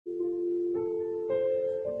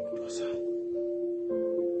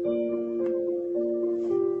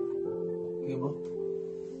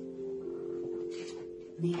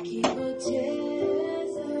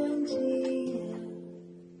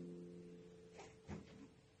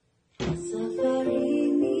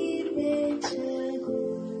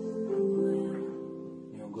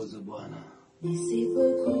Niongoze Bwana.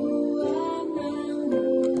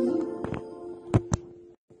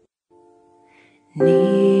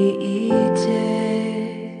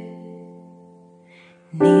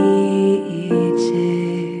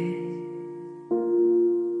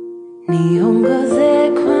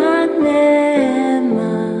 Niongoze kwa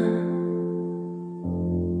neema,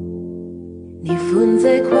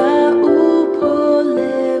 nifunze kwa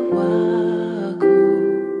upole wako,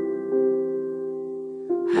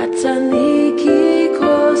 hata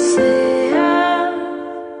nikikosea,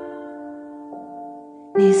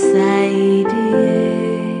 nisaidie,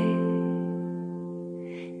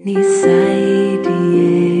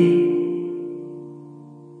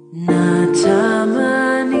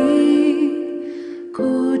 natamani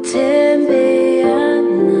kutembea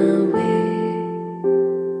nawe,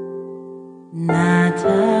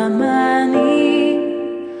 natamani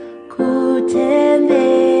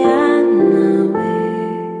kutembea nawe,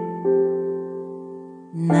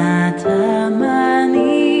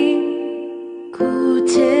 natamani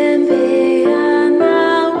kutembea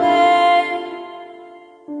nawe,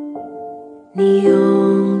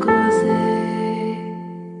 niongoze,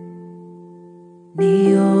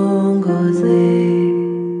 niongoze.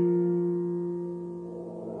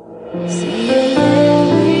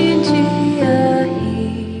 Sielewi njia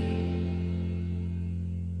hii,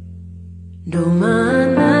 ndo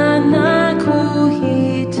maana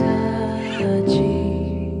nakuhitaji,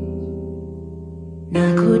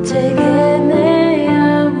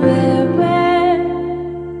 nakutegemea wewe,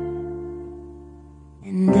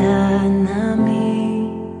 enda nami,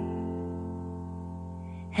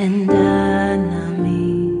 enda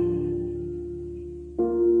nami.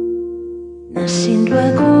 Nashindwa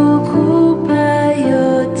kukupa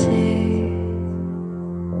yote,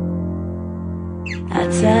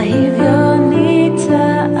 hata hivyo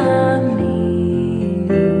nitaamini,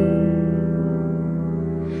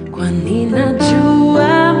 kwani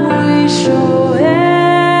najua mwishowe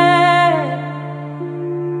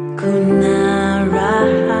kuna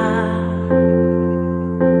raha,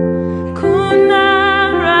 kuna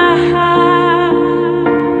raha.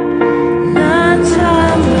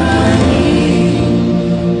 Natamani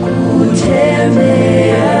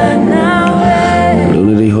kutembea nawe. Riu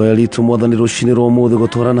nĩ ihoya ritu Mwathani rũcinĩ rwa ũmũthĩ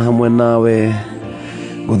gũtwarana hamwe nawe,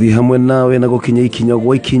 gũthiĩ hamwe nawe na gũkinya ikinya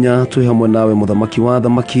gwa ikinya, twĩ hamwe nawe mũthamaki wa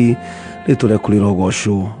thamaki, rĩtwa rĩaku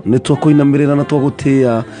rĩrogocwo. Nĩ twakũinamĩrĩra na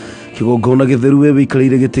twagũtĩĩa kĩgongona gĩtheru we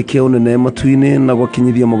wĩikarĩire gĩtĩ kĩa ũnene matu-inĩ na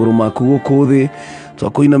gwakinyithia magũrũ maku gũkũ thĩ.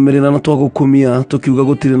 Twakũinamĩrĩra na twagũkumia tũkiuga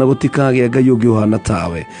gũtirĩ na gũtikagĩa Ngai ũngĩ ũhana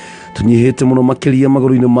tawe. Tunyihĩte mũno makĩria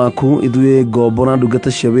magũrũ-inĩ maku, ithuĩ ngombo na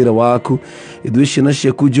ndungata cia wĩra waku, ithuĩ ciana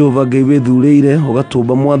ciaku Jehova Ngai wĩthurĩire,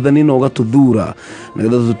 ũgatũmba Mwathani na ũgatũthura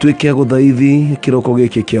nĩgetha tũtuĩke a gũthaithi kĩroko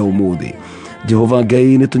gĩkĩ kĩa ũmũthĩ. Jehova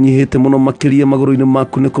Ngai nĩ tũnyihĩte mũno makĩria magũrũ-inĩ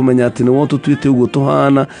maku nĩ kũmenya atĩ nĩwe ũtũtuĩte ũguo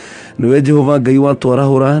tũhana, nĩwe Jehova Ngai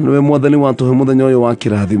watwarahũra, nĩwe Mwathani watũhe mũthenya ũyũ wa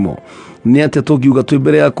kĩrathimo. Nĩ atĩa tũngiuga twĩ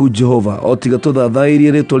mbere yaku Jehova, o tiga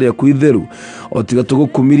tũthathairie rĩtwa rĩaku itheru, o tiga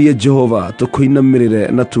tũgũkumirie Jehova,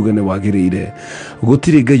 tũkũinamĩrĩre na tuge nĩ wagĩrĩire.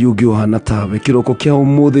 Gũtirĩ Ngai ũngĩ ũhana tawe. Kĩroko kĩa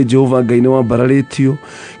ũmũthĩ Jehova Ngai nĩ wambararĩtio,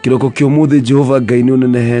 kĩroko kĩa ũmũthĩ Jehova Ngai nĩ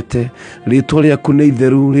ũnenehete, rĩtwa rĩaku nĩ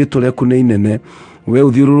itheru, rĩtwa rĩaku nĩ inene. We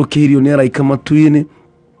ũthiũrũrũkĩirio nĩ araika matu-inĩ,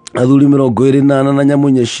 athuri 28 na nyamũ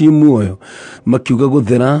inya ci muoyo makiuga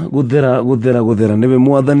gũthera gũthera gũthera gũthera nĩwe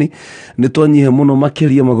Mwathani. Nĩ twanyihe mũno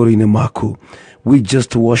makĩria magũrũ-inĩ maku. We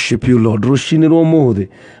just worship you Lord. Rũcinĩ rwa ũmũthĩ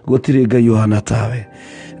gũtirĩ Ngai ũhana tawe.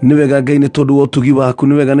 Nĩ wega Ngai nĩ tondũ wa ũtugi waku,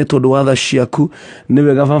 nĩ wega nĩ tondũ wa tha ciaku, nĩ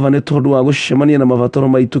wega Baba nĩ tondũ wa gũcemania na mabataro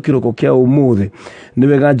maitũ kĩroko kĩa ũmũthĩ. Nĩ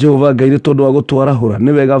wega Jehova Ngai nĩ tondũ wa gũtwarahũra,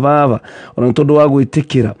 nĩ wega Baba ona nĩ tondũ wa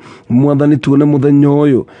gwĩtĩkĩra Mwathani tuone mũthenya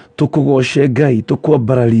ũyũ tũkũgoce Ngai,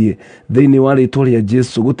 tũkwambararie thĩinĩ wa rĩtwa rĩa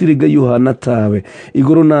Jesu. Gũtirĩ Ngai ũhana tawe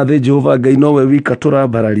igũrũ na thĩ Jehova Ngai, nowe wika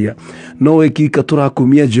tũrambararia, nowe wika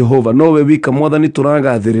tũrakumia Jehova, nowe wika Mwathani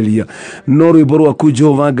tũragathĩrĩria, no rwĩmbo rwaku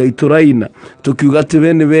Jehova Ngai tũraina tũkiuga atĩ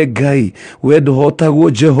we nĩwe Ngai, we ndũhotagwo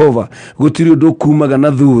Jehova, gũtirĩ ũndũ ũkumaga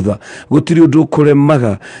na thutha, gũtirĩ ũndũ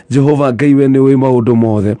ũkũremaga Jehova Ngai, we nĩwe maũndũ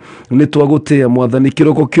mothe. Nĩ twagũtĩĩa Mwathani,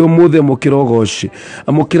 kĩroko kĩa ũmũthĩ amũkĩra ũgoci,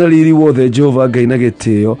 amũkĩra riri wothe Jehova Ngai na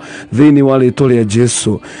gĩtĩo thĩinĩ wa rĩtwa rĩa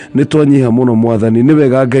Jesu. Nĩ twanyiha mũno Mwathani, nĩ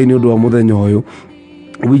wega Ngai nĩ ũndũ wa mũthenya ũyũ,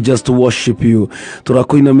 We just worship you.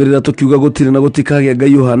 Turakoinamirira tukiuga gutire na gutikage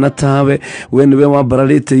Ngai uhana tawe. We niwe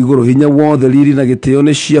wambararite iguru hinya wothe riri na gitio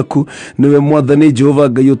ni ciaku. Niwe mwathani Jehova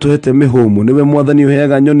Ngai utuhete mihumu. Niwe mwathani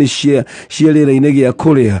uheaga nyoni ciarira-ine gia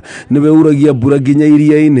kuria. Niwe uragia mbura nginya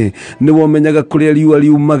iria-ine. Niwe umenyaga kuria riua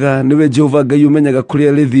riumaga. Niwe Jehova Ngai umenyaga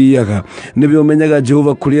kuria rithiaga. Niwe umenyaga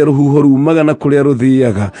Jehova kuria ruhuho rumaga na kuria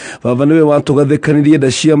ruthiaga. Baba niwe watugathekanirie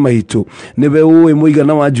nda cia maitu. Niwe uwe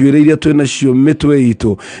muigana wa njuire iria twina cio mitwe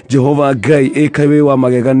itu. Jehova Ngai ekawe wa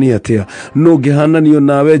magegania atia no ngihananio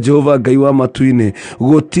nawe Jehova Ngai wa matuine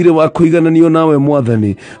gutire wa kuigananio nawe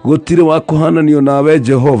mwathani gutire wa kuhananio nawe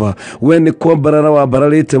Jehova we ni kwambarara wa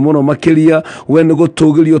bararite muno makiria we ni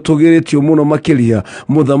gutugirio tugiritio muno makiria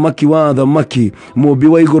muthamaki wa athamaki mumbi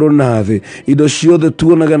wa iguru na thi indo ciothe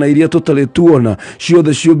tuonaga na iria tutari tuona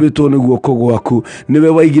ciothe ciumbitwo ni guoko gwaku niwe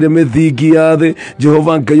waigire mithingi ya thi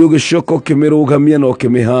Jehova Ngai ugicoka ukimirugamia na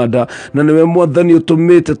ukimihanda na niwe mwathani utumite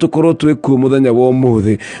tukorwo twikuo muthenya wa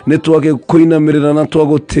umuthi ni twage kuinamirira na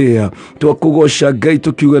twagutia twakugosha Ngai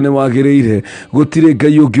tukiuga ni wagiriire gutire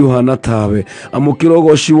Ngai ungi uhana tawe amukira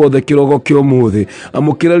ugoci wothe kirogo kia umuthi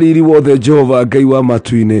amukira riri wothe Jehova Ngai wa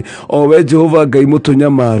matuine owe Jehova Ngai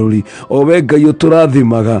mutunyamaruri owe Ngai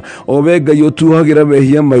uturathimaga owe Ngai utuhagira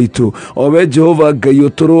mehia maitu owe Jehova Ngai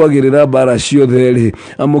uturuagirira bara ciothe ri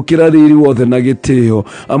amukira riri wothe na gitio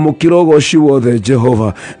amukira ugoci wothe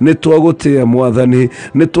Jehova ni twagutia mwathani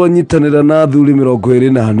ni twanyitanira na athuri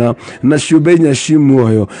 24 na ciumbe 4 ci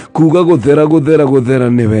muoyo kuga guthera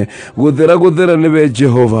niwe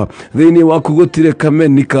Jehova thiini waku gutire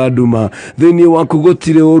kameni kaduma thiini waku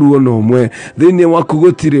gutire uruo nomwe thiini waku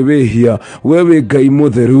gutire wehia wewe Ngai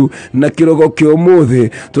mutheru na kirogo kia umuthi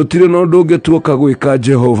tutire no ndungi tuoka gwika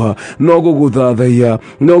Jehova no guguthathaia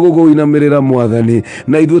no guguinamirira mwathani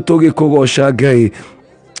na ithu tugikugoca Ngai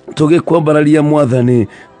tugikwambararia mwathani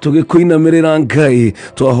tugikuinamirira Ngai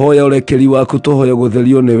twahoya urekeri waku twahoya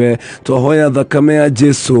gutherio niwe twahoya thakame ya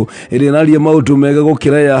Jesu irinaria maundu mega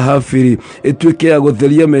gukira ya Habili ituike ya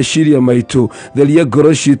gutheria meciria maitu theria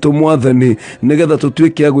ngoro citu mwathani nigetha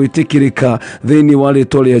tutuike ya gwitikirika thiini wa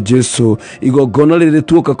ritwa ria Jesu igongona riri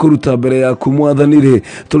tuoka kuruta mbere yaku mwathani ri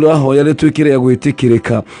turahoya rituikire ya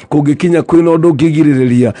gwitikirika kungikinya kwina undu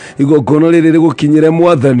ngigiririria igongona riri rigukinyire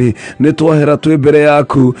mwathani ni twahera twi mbere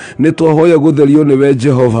yaku ni twahoya gutherio niwe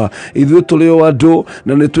Jehova ithuĩ tũrĩ o andũ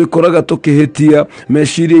na nĩ twĩkoraga tũkĩhĩtia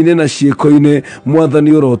meciria-inĩ na ciĩko-inĩ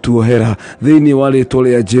mwathani ũrotuohera thĩinĩ wa rĩtwa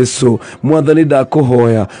rĩa Jesu mwathani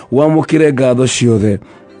ndakũhoya wamũkĩre ngatho ciothe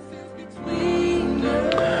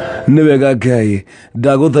ni wega Ngai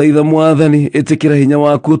ndaguthaitha mwathani itikira hinya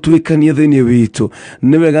waku tuikanie thiini witu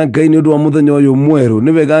ni wega Ngai ni undu wa muthenya uyu mweru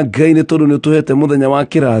ni wega Ngai ni tondu ni tuhete muthenya wa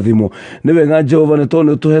kirathimo ni wega Jehova ni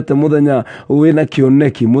tondu ni tuhete muthenya wina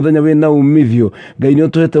kioneki muthenya wina umithio Ngai ni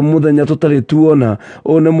tuhete muthenya tutari tuona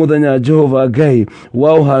one muthenya Jehova Ngai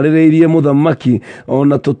wa uhaririirie muthamaki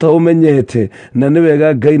ona tutaumenyete na ni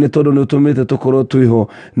wega Ngai ni tondu ni utumite tukorwo twiho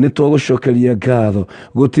ni twagucokeria ngatho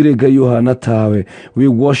gutire Ngai uhana tawe we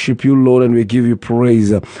worship you Lord and we give you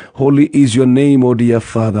praise. Holy is your name, O dear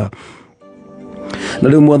Father. Na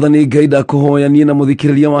riu mwathani Ngai ndakuhoya nie na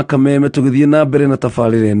muthikiriria wa kameme tugithie na mbere na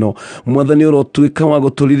tafarire no mwathani urotuika wa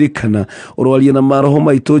guturirikana urwaria na maroho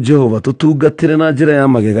maitu Jehova tutungatire na njira ya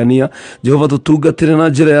magegania Jehova tutungatire na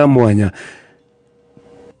njira ya mwanya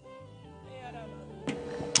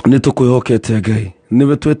ni tukwihokete Ngai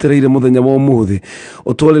niwe twetereire muthenya wa umuthi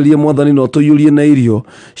utwaririe mwathani no tuyurie na irio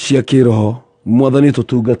cia kiroho mwathani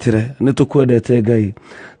tutungatire ni tukwendete Ngai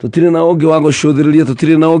tutire na ungi wa gucuthiriria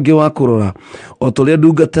tutire na ungi wa kurora o turia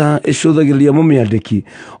ndungata icuthagiriria mumiandiki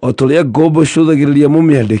o turia ngombo icuthagiriria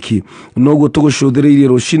mumiandiki noguo tugucuthiririe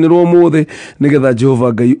rucini rwa muthi nigetha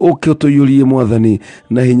Jehova Ngai uke utuyurie mwathani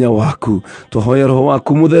na hinya waku twahoya roho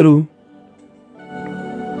waku mutheru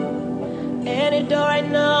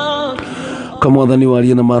kamwathani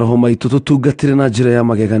warie na maroho maitu tutungatire na njira ya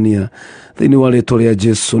magegania thiini wa ritwa ria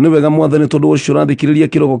Jesu ni wega mwathani tondu ucio urathikiriria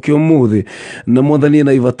kirogo kia umuthi na mwathani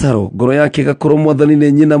na ivataro ngoro yake gakorwo mwathani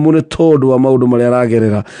ni nyina mune tondu wa maundu maria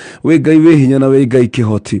aragerera we Ngai we hinya na we Ngai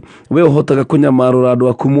kihoti we uhotaga kunyamarura andu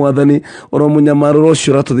aku mwathani uromunyamarura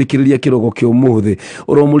ucio uratuthikiriria kirogo kia umuthi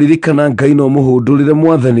uromuririkana Ngai no muhundurire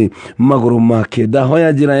mwathani maguru make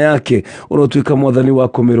ndahoya njira yake urotuika mwathani wa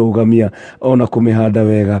kumirugamia ona kumihanda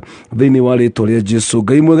wega thiini wa ritwa ria Jesu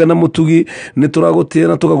Ngai mwega na mutugi ni turagutia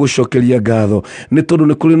na tugagucokeria gũgũcokeria ngatho nĩ tondũ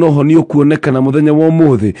nĩ kũrĩ na ũhonio kuonekana mũthenya wa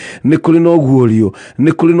ũmũthĩ, nĩ kũrĩ na ũguũrio,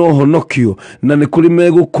 nĩ kũrĩ na ũhonokio, na nĩ kũrĩ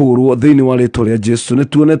megũkũũrwo thĩinĩ wa rĩĩtwa rĩa Jesũ. Nĩ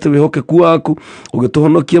tuonete wĩhokeku waku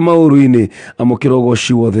ũgĩtũhonokia maũru-inĩ, amũkĩra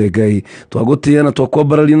ũgooci wothe Ngai. Twagũtĩĩa na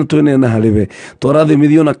twakwambararia na tweneana harĩwe,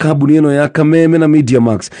 twarathimithio na kambuni ĩno ya Kameme na Media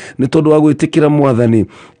Max nĩ tondũ wa gwĩtĩkĩra Mwathani.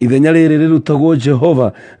 Ithenya rĩrĩ rĩrutagwo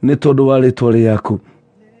Jehova nĩ tondũ wa rĩĩtwa rĩaku.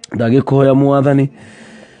 Ndagĩkũhoya Mwathani,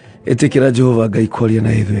 ĩtĩkĩra Jehova Ngai kwaria na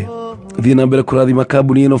ithuĩ. Thiĩ na mbere kũrathima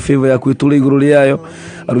kambuni ĩno, favor yaku ĩtũre igũrũ rĩayo.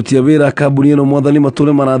 Aruti a wĩra kambuni ĩno Mwathani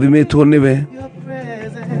matũre marathimĩtwo nĩwe.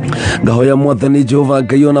 Ngahoya Mwathani Jehova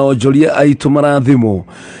Ngai ona onjoria aitũ marathimwo.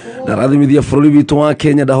 Ndarathimithia bũrũri witũ wa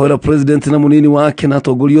Kenya, ndahoera president na mũnini wake na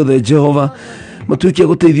atongoria othe Jehova matuĩke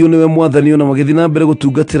gũteithio nĩwe Mwathani, ona magĩthiĩ na mbere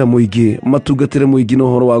gũtungatĩra mũingĩ, matungatĩre mũingĩ na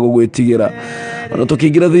ũhoro wa gũgwĩtigĩra. Ona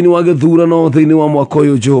tũkĩingĩra thĩinĩ wa gĩthurano thĩinĩ wa mwaka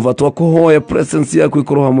ũyũ Jehova, twakũhoya presence yaku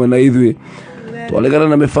ĩkorwo hamwe na ithuĩ. Twaregana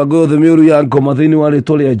na mĩbango yothe mĩũru ya ngoma thĩinĩ wa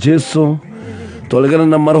rĩĩtwa rĩa Jesũ. Twaregana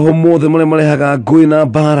na maroho mothe marĩa marehaga ngũĩ na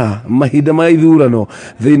mbara mahinda ma ithurano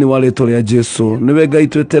thĩinĩ wa rĩĩtwa rĩa Jesũ. Nĩwe Ngai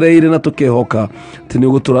twetereire na tũkehoka atĩ nĩ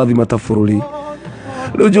ũgũtũrathima ta bũrũri.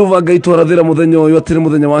 Rĩu Jehova Ngai twarathĩra mũthenya ũyũ atĩ nĩ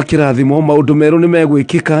mũthenya wa kĩrathimo, maũndũ merũ nĩ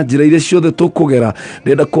megwĩkĩka, njĩra iria ciothe tũkũgera.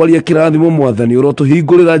 Ndĩrenda kwaria kĩrathimo Mwathani,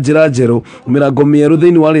 ũrotũhingũrĩra njĩra njerũ, mĩrango mĩerũ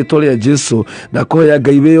thĩinĩ wa rĩĩtwa rĩa Jesũ. Ndakũhoya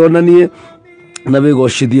Ngai wĩonanie na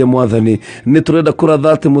wĩgocithie Mwathani. Nĩ tũrenda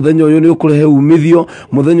kũratha atĩ mũthenya ũyũ nĩ ũkũrehe umithio,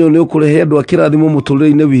 mũthenya ũyũ nĩ ũkũrehe andũ a kĩrathimo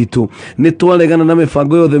mũtũrĩre-inĩ witũ. Nĩ twaregana na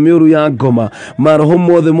mĩbango yothe mĩũru ya ngoma, maroho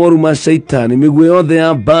mothe moru ma shaitani, mĩguĩ yothe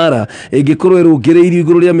ya mbara ĩngĩkorwo ĩrũngĩrĩirio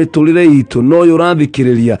igũrũ rĩa mĩtũrĩre itũ, no ũyũ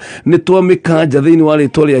ũrathikĩrĩria nĩ twamĩkanja thĩinĩ wa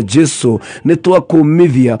rĩĩtwa rĩa Jesũ. Nĩ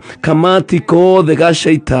twakũmithia kamati kothe ga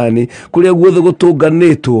shaitani kũrĩa guothe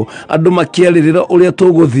gũtũnganĩtwo, andũ makĩarĩrĩra ũrĩa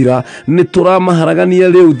tũgũthira. Nĩ tũramaharagania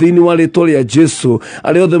rĩu thĩinĩ wa rĩĩtwa rĩa Jesũ.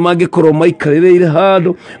 Arĩa othe mangĩkorwo maikarĩrĩire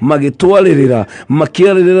handũ magĩtwarĩrĩra,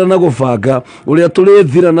 makĩarĩrĩra na gũbanga ũrĩa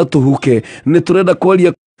tũrĩthira na tũhuke, nĩ tũrenda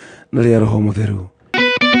kwaria na rĩa Roho Mũtheru.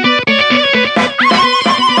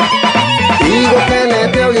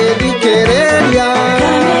 Igũkenete ũgĩthikĩrĩria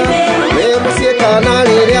nĩ mũciĩ kana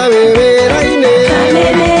rĩrĩa wĩ wĩra-inĩ,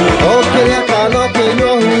 o kĩrĩa kana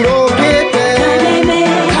kĩnyua hurũkĩte.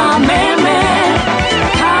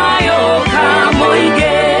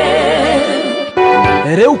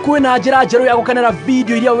 Rĩu kwĩna njĩra njerũ ya gũkenera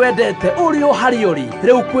video iria wendete ũrĩ o harĩ ũrĩ.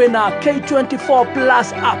 Rĩu kwĩna K24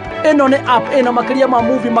 Plus app. Ĩno nĩ app ĩna makĩria ma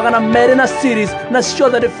movie 200 na series na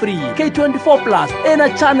ciothe nĩ free. K24 Plus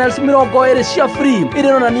ĩna channels 20 cia free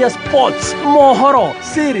ironania sports, mohoro,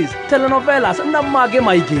 series, telenovelas na mangĩ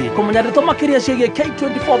maingĩ. Kũmenya ndeto makĩria ciĩgiĩ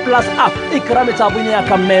K24 Plus app ikara mĩtambo-inĩ ya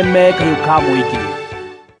Kameme kayũ ka mũingĩ.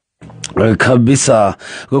 Kabisa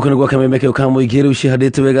gũkũ nĩ gwa Kameme kayũ ka mũingĩ, rĩu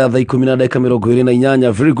cihandĩte wega thaa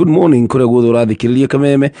 10:28. Very good morning kũrĩa guothe ũrathikĩrĩria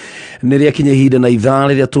Kameme. Nĩ rĩakinya ihinda na ithaa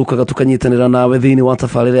rĩrĩa tũkaga tũkanyitanĩra nawe thĩinĩ wa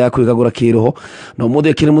tabarĩra ya Kwigagura Kiroho, na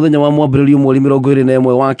ũmũthĩ akĩrĩ mũthenya wa mwambĩrĩrio mweri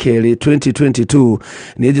 21 wa kerĩ 2022.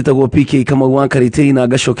 Niĩ njĩtagwo PK Kamau wa Karitei, na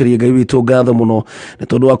ngacokeria Ngai witũ ngatho mũno nĩ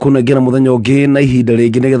tondũ wa kũnengera mũthenya ũngĩ na ihinda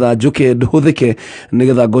rĩngĩ nĩgetha njũke ndũhũthĩke,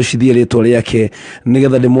 nĩgetha ngocithie rĩĩtwa rĩake,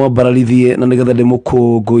 nĩgetha ndĩmwambararithie na nĩgetha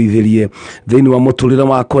ndĩmũkũngũithĩrie thĩinĩ wa mũtũrĩre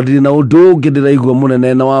wakwa. Ndirĩ na ũndũ ũngĩ ndĩraigua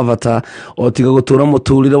mũnene na wa bata o tiga gũtũra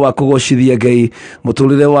mũtũrĩre wa kũgocithia Ngai,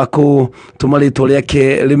 mũtũrĩre wa gũtũma rĩĩtwa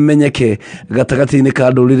rĩake rĩmenyeke gatagatĩ-inĩ ka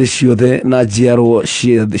ndũrĩrĩ ciothe na njiarwo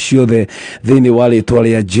ciothe thĩinĩ wa rĩĩtwa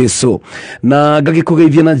rĩa Jesũ. Na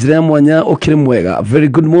ngagĩkũgeithia na njĩra ya mwanya ũkĩrĩ mwega. Very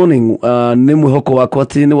good morning. Nĩ mwĩhoko wakwa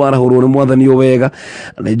atĩ nĩ warahũrwo nĩ Mwathani o wega,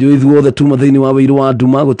 na ithuĩ ithuothe tuma thĩinĩ wa wĩirũ wa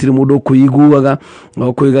nduma, gũtirĩ mũndũ ũkwĩiguaga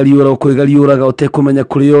ũkwĩgariũraga ũtekũmenya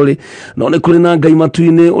kũrĩa ũrĩ, no nĩ kũrĩ na Ngai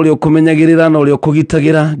matu-inĩ ũrĩa ũkũmenyagĩrĩra na ũrĩa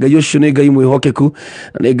ũkũgitagĩra. Ngai ũcio nĩ Ngai mwĩhokeku,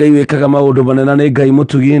 na nĩ Ngai wĩkaga maũndũ manene, nĩ Ngai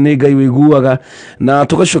mũtugi, nĩ Ngai wĩiguaga, na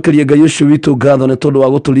tũgacokeria Ngai ũcio witũ ngatho nĩ tondũ wa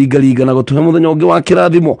gũtũringaringa na gũtũhe mũthenya ũngĩ wa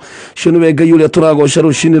kĩrathimo. Ũcio nĩwe Ngai ũrĩa tũragoca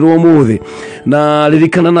rũcinĩ rwa ũmũthĩ, na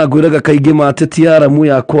ririkana na ngwĩraga kaingĩ mateti aramu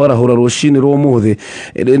ya kwarahũra rũcinĩ rwa ũmũthĩ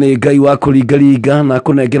nĩ Ngai wa kũringaringa na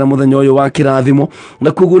kũnengera mũthenya ũyũ wa kĩrathimo,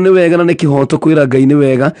 na koguo nĩ wega na nĩ kĩhoto kwĩra Ngai nĩ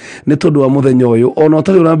wega nĩ tondũ wa mũthenya ũyũ. Ona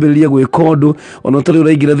ũtarĩ ũrambĩrĩria gwĩka ũndũ, ona ũtarĩ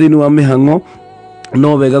ũraingĩra thĩinĩ wa mĩhang'o,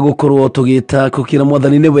 no wega gũkorwo tũgĩta kũkĩra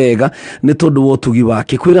Mwathani nĩ wega nĩ tondũ wa ũtugi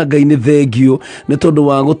wake. Kwĩra Ngai nĩ thengio nĩ tondũ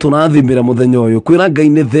wa gũtũrathimĩra mũthenya ũyũ. Kwĩra Ngai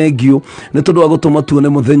nĩ thengio nĩ tondũ wa gũtũma tuone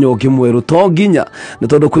mũthenya ũngĩ mwerũ. To nginya nĩ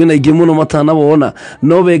tondũ kwĩna ingĩ mũno matanawona,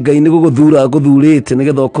 no we Ngai nĩ gũgũthura gũthurĩte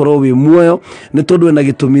nĩgetha ũkorwo wĩ muoyo, nĩ tondũ ena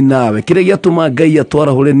gĩtũmi nawe. Kĩrĩa gĩatũma Ngai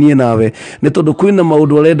atwarahũre niĩ nawe nĩ tondũ kwĩna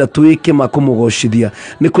maũndũ arenda twĩke ma kũmũgocithia.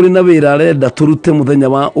 Nĩ kũrĩ na wĩra arenda tũrute mũthenya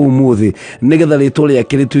wa ũmũthĩ nĩgetha rĩĩtwa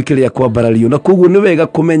rĩake rĩtuĩke rĩa kwambarario, na koguo nĩ wega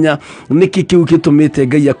kumenya niki kiu gitumite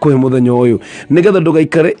Ngai akuhe muthenya uyu nigetha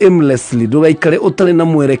ndugaikare aimlessly ndugaikare utari na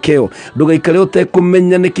mwerekeo ndugaikare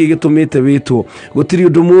utekumenya niki gitumite witwo gutiri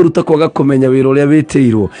undu muru ta kwaga kumenya wira uria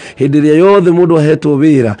witiirwo hindi ria yothe mundu ahetwo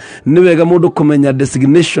wira ni wega mundu kumenya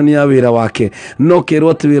designation ya wira wake no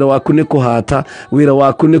kirwo ati wira waku ni kuhata wira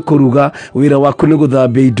waku ni kuruga wira waku ni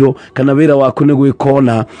guthambia indo kana wira waku ni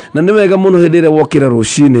gwikona na ni wega muno hindi ria wokira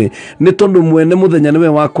rucini ni tondu mwene muthenya niwe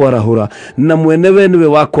wakwarahura na mwene we niwe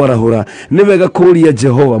wakwarahura ni wega kuria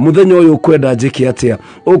Jehova muthenya uyu ukwenda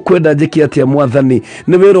njiki atia mwathani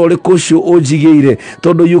ni wira uriku ucio unjigiire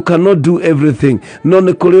tondu you cannot do everything no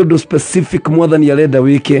ni kuri undu specific mwathani arenda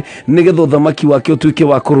wike nigetha uthamaki wake utuike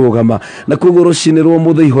wa kurugama na kuguo rucini rwo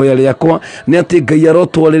muthe ihoya riakwa ni ati Ngai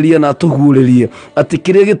arotwariria na atuguuririe ati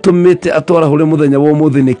kiria gitumite atwarahure muthenya wa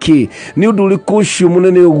muthi niki ni undu uriku ucio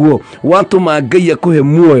munene uguo watuma Ngai akuhe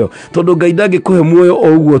muoyo tondu Ngai ndangikuhe muoyo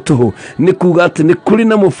o uguo tuhu ni kuga ati ni kuri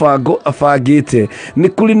na mubango abangite ni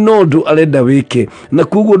kuri nondu arenda wike na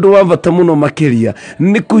kuguo ndu wa bata muno makiria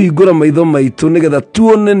ni kuhingura maitho maitu nigetha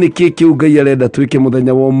tuone niki kiu Ngai arenda twike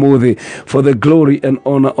muthenya wa muthi for the glory and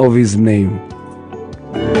honor of his name.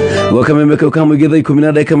 Wakamemeka ukamwigitha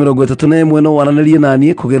 10 dakika 31 no waranirie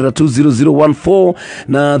nanie kugerera 20014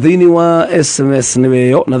 na thini wa SMS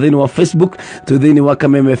niweyo na thini wa Facebook tu thini wa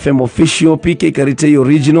Kameme FM official PK Karitei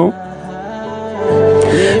original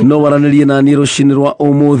no waranirie nanie rucini rwa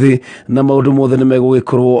umuthi na maundu mothe ni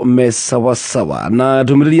megugikorwo me sawa sawa na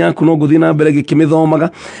ndumiriri yaku no guthii na mbere gikimithoomaga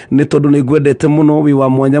ni tondu ni ngwendete muno wi wa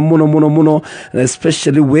mwanya muno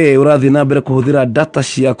especially we urathi na mbere kuhuthira data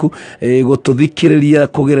ciaku gututhikiriria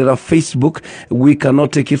kugerera Facebook. We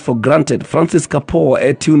cannot take it for granted. Francis Kapo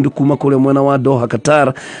tuned kuma kule mwena wa Doha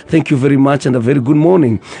Qatar, thank you very much and a very good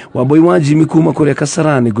morning. Waboi wa Jimmy kuma kule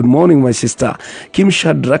Kasarani, good morning my sister. Kim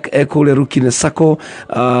Shadrack kule Rukine Sako,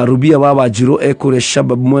 Rubia Baba Jiro kule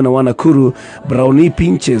Shabab mwena wa Nakuru, Brownie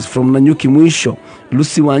Pinches from Nanyuki Mwisho,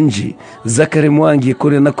 Lucy Wanji, Zakari Mwangi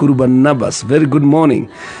kule Nakuru Barnabas, very good morning.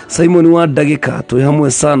 Simon wa Dagika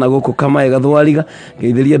tuihamwe sana goko kama egathwariga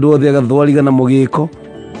geithĩria ndu othe agathwariga na mugiko.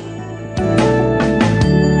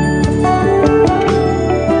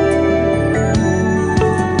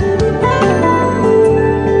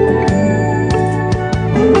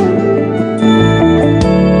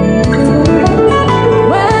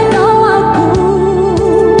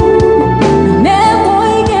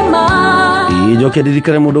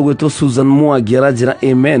 Kedirikane mundu gwetu Susan Mwangi arajira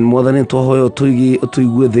amen mwathani twahoyo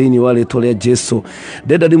tuigue thiini wa ritwa ria Jesu.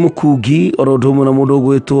 Deda ndi mukungi orodhomo na mundu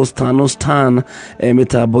gwetu Stan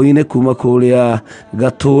mitambo-ine kuma kuria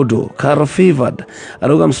Gatodo. Carol Favored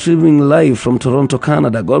aroga I'm streaming live from Toronto,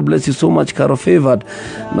 Canada. God bless you so much Carol Favored.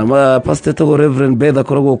 Na pastor to Reverend Betha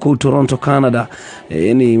korogo ku Toronto, Canada.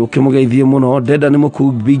 Ni mukimugeithie muno. Deda ndi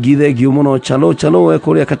mukungi thegio muno chalo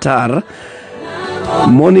kuria Qatar.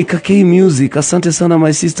 Monica K Music, asante sana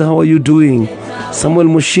my sister, how are you doing? Samuel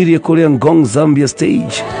Mushiri kule Ngong Zambia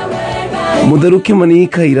stage. Mutheruki Mani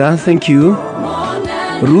Kaira, thank you.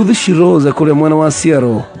 Ruth Shiroza kule mwana wa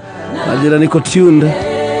Siaro, ajira niko tuned.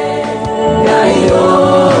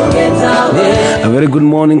 A very good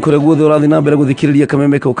morning kule guothe urathi na mbere guthikiriria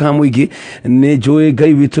Kamemeka ukamwigi ni joy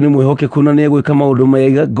Ngai witu ni mwihoke kuna ni egwika maundu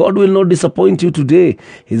mega. God will not disappoint you today.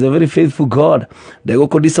 He's a very faithful God.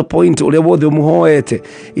 Ndegoko disappoint uria wothe umuhoete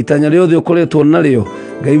itanya riothe ukoretwo naryo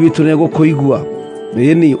Ngai witu ni egukuigua.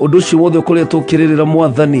 Ni undu ucio wothe ukoretwo ukiririra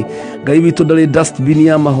mwathani Ngai witu ndari dustbin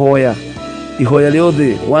ya mahoya ihoya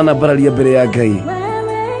riothe wana bararia mbere ya Ngai.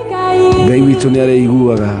 Ngai witu ni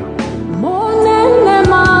areiguaga.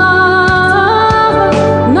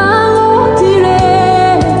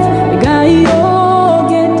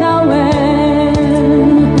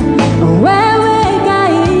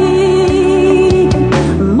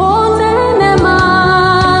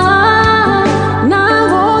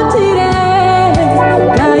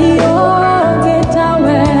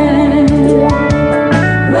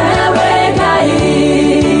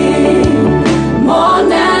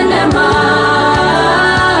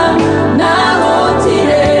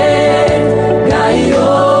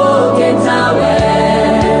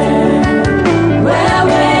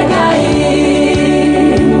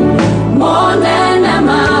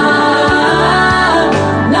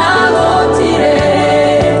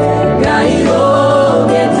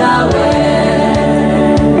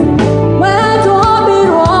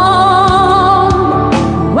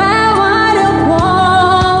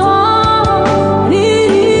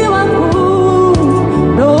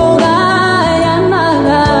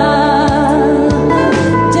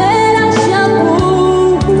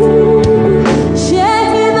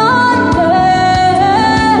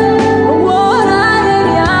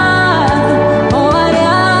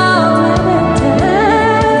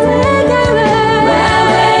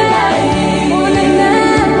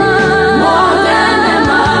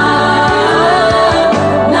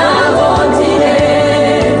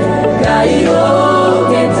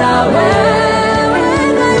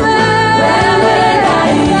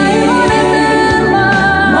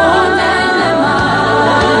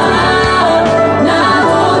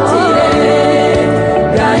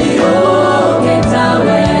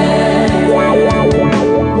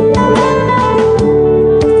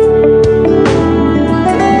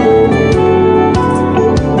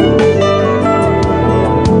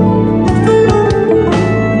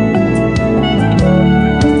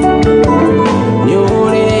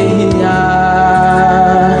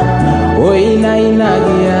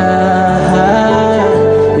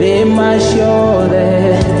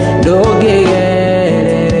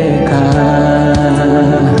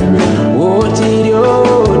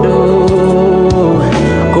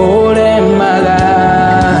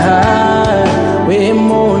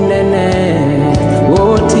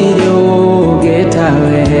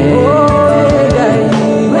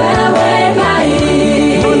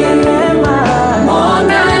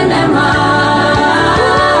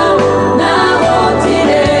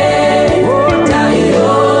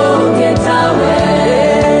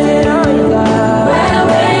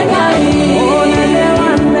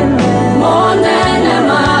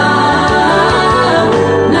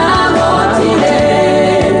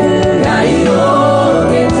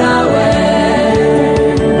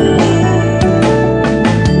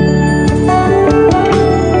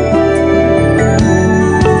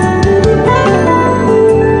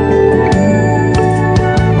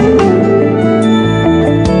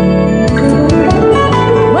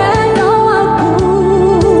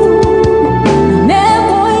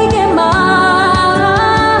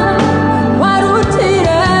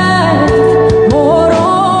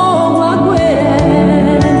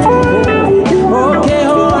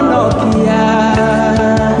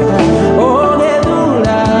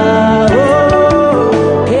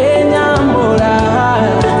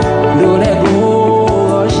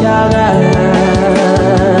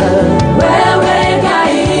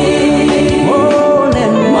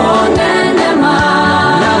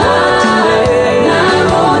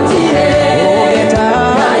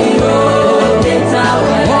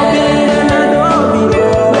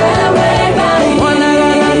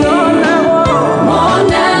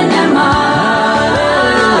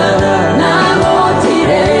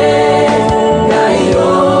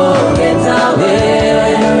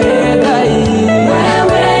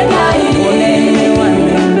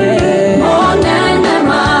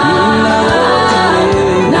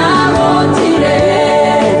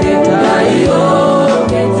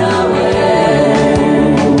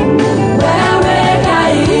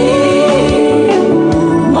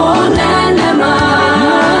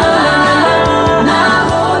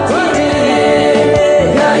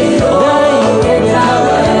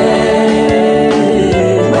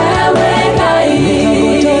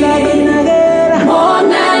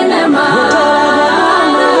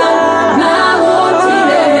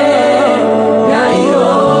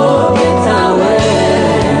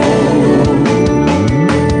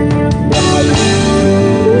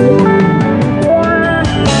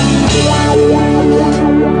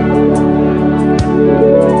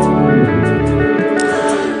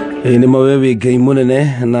 Ni mawewe Ngai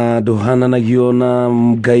munene na nduhananagio na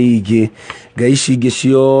Ngai ingi. Ngai ici ingi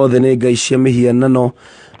ciothe ni Ngai cia mihianano,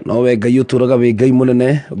 no we Ngai uturaga wi Ngai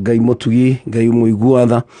munene, Ngai mutugi, Ngai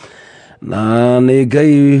muiguatha, na ni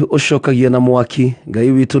Ngai ucokagia na mwaki.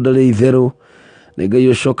 Ngai witu ndari itheru, ni Ngai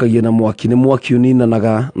ucokagia na mwaki, ni mwaki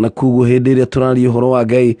uninanaga, na kuguo hindi iria turaria uhoro wa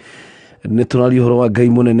Ngai ni turaria uhoro wa Ngai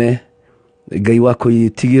munene, Ngai wa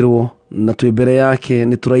kuitigirwo, na twi mbere yake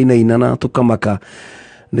ni turainainana tukamaka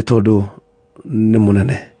ni tondu ni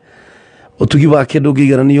munene. Utugi wake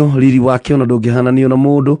ndungigeranio, riri wake ona ndungihananio na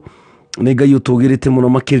mundu. Ni Ngai utugirite muno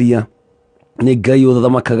makiria, ni Ngai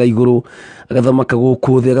uthamakaga iguru, agathamaka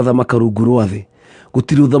guku thi, agathamaka rungu rwa thi.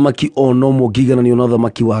 Gutiri uthamaki ona umwe ungigeranio na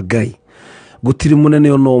uthamaki wa Ngai. Gutiri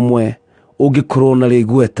munene ona umwe ungikorwo na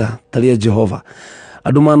rigweta taria Jehova.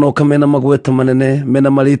 Andu manoka mena magweta manene,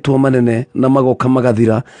 mena maritwa manene, na magoka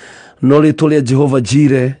magathira, no ritwa ria Jehova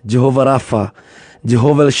Jire, Jehova Rafa,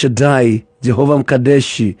 Jehova El Shaddai, Jehova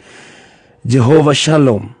Mkadeshi, Jehova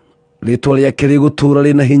Shalom, ritwa riake rigutura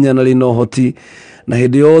rina hinya na rina uhoti, na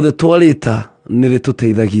hindi yothe twarita ni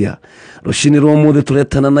rituteithagia. Rucini rwa umuthi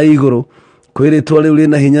turetana na iguru kwi ritwa riu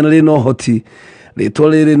rina hinya na rina uhoti. Ritwa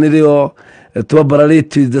riri nirio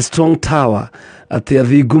twambararĩtio the strong tower, ati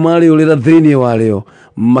athingu marĩo rĩra thĩinĩ warĩo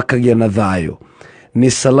makagia na thayo.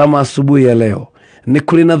 Ni salama asubuhi ya leo, ni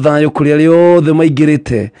kuri na thayo kuri ariothe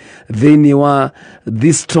maingĩrĩte thĩinĩ wa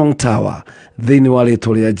this strong tower, thĩinĩ wa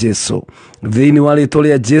rĩtwa rĩa Jesu. Thĩinĩ wa rĩtwa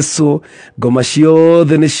rĩa Jesu ngoma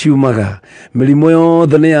ciothe nĩ ciumaga, mĩrimũ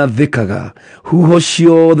yothe nĩ yathĩkaga, huho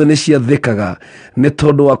ciothe nĩ ciathĩkaga, nĩ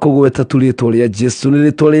tondũ wa kũgweta tu rĩtwa rĩa Jesu. Nĩ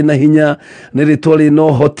rĩtwa rĩna hinya, nĩ rĩtwa rĩna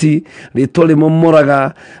ũhoti, rĩtwa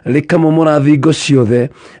rĩmomoraga rĩkamomora thingo ciothe,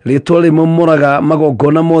 rĩtwa rĩmomoraga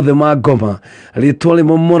magongona mothe ma ngoma, rĩtwa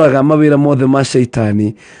rĩmomoraga mawĩra mothe ma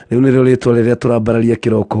shaitani. Rĩu nĩrĩo rĩtwa rĩrĩa tũrambararia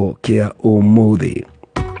kĩroko kĩa ũmũthĩ.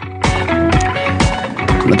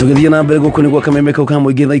 Na tugithia na mbere guku niguo kameme kau ka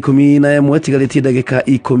muingi thaa 11 tigaritie ndagika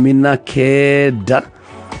 19.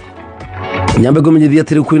 Nyambe ngumenyithia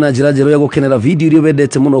ati riu kwina njira njeru ya gukenera video iria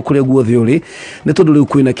wendete muno kuria guothe uri, ni tondu riu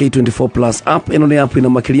kwina K24 Plus app. Ino ni app ina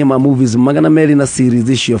makiria ma movies magana meri na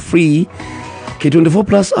series cia free. K24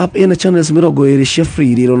 Plus app ina channels mirongo iri cia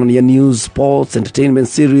free ironania news, sports, entertainment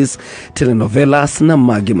series, telenovelas na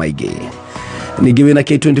magi maigi. Ningi wina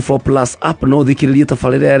K24 Plus app no thikiririe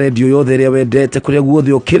tabarĩra ya radio yothe ĩrĩa wendete kuria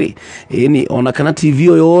guothe ukiri. Ini ona kana TV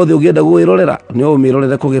yothe ugienda gwirorera no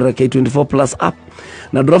umirorere kugerera K24 Plus app.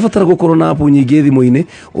 Na ndurabatara gukorwo na app nyingi thimu-ini,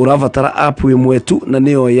 urabatara app imwe tu, na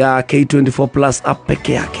niyo ya K24 Plus app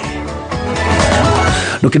peke yake.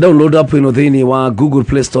 Download app ino thĩinĩ wa Google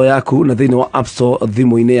Play Store yaku na thĩinĩ wa App Store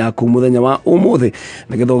thimu-ini yaku muthenya wa umuthi,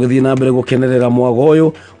 nigetha ũgĩthiĩ na mbere gukenerera mwago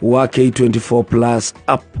ũyũ wa K24 Plus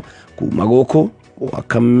app kuma gũkũ wa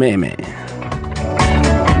kameme.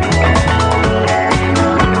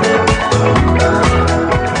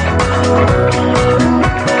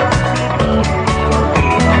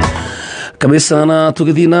 Kabisa na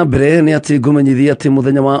tugithii na mbere ni ati ngumenyithia ati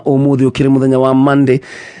muthenya wa umuthi ukiri muthenya wa Monday,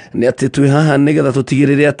 ni ati twi haha nigetha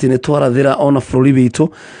tutigirire ati ni twarathira ona bũrũri witũ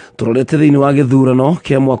turorete thĩinĩ wa gĩthurano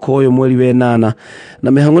kĩa mwaka ũyũ mweri wa 8,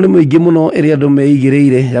 na mĩhang'o nĩ mĩingĩ mũno ĩrĩa andũ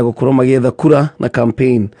meigĩrĩire ya gũkorwo magĩetha kura na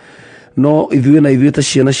campaign. No ithuĩ ta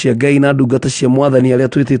ciana cia Ngai na ndungata cia Mwathani arĩa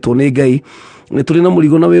twĩtĩtwo nĩ Ngai nĩ tũrĩ na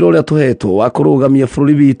mũrigo na wĩra ũrĩa tũhetwo wa kũrũgamia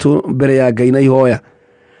bũrũri witũ mbere ya Ngai na ihoya.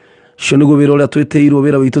 Cio nĩguo wĩra ũrĩa twĩtĩirwo.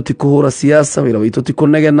 Wĩra witũ ti kũhũra siasa, wĩra witũ ti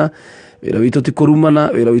kũnegena, wira witu ti kurumana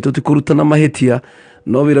wira witu ti kurutana mahetia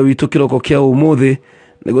no wira witu kiroko kia umuthi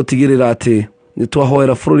ni gutigirira ati ni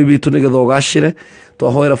twahoera bururi bitu nigetha ugacire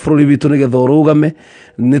twahoera bururi bitu nigetha urugame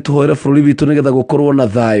ni twahoera bururi bitu nigetha gukorwo na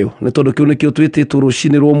thayo ni tondu kiu nikio twititwo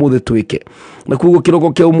rucini rwa umuthi twike na kugo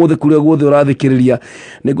kiroko kia umuthi kuria guothe urathikiriria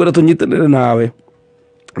ni ngwenda tunyitanire nawe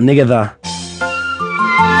nigetha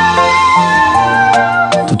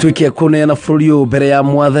tutwike kuneana bururi uyu mbere ya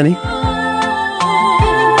mwathani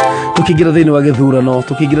tukigira thiini wa githurano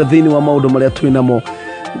tukigira thiini wa maundu maria twinamo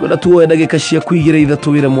ngwenda tuoe ndagika cia kuigira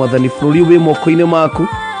ithatu wire mwathani bururi wi moko-ini maku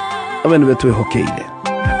ame niwe twihokeire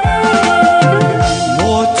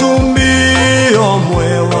Mutumi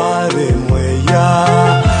omwe wari mweya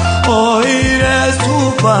oire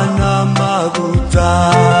supa na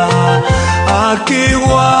maguta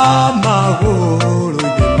akigwa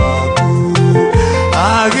maguru-ini maku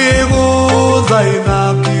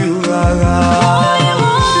agiguthaitha kiugaga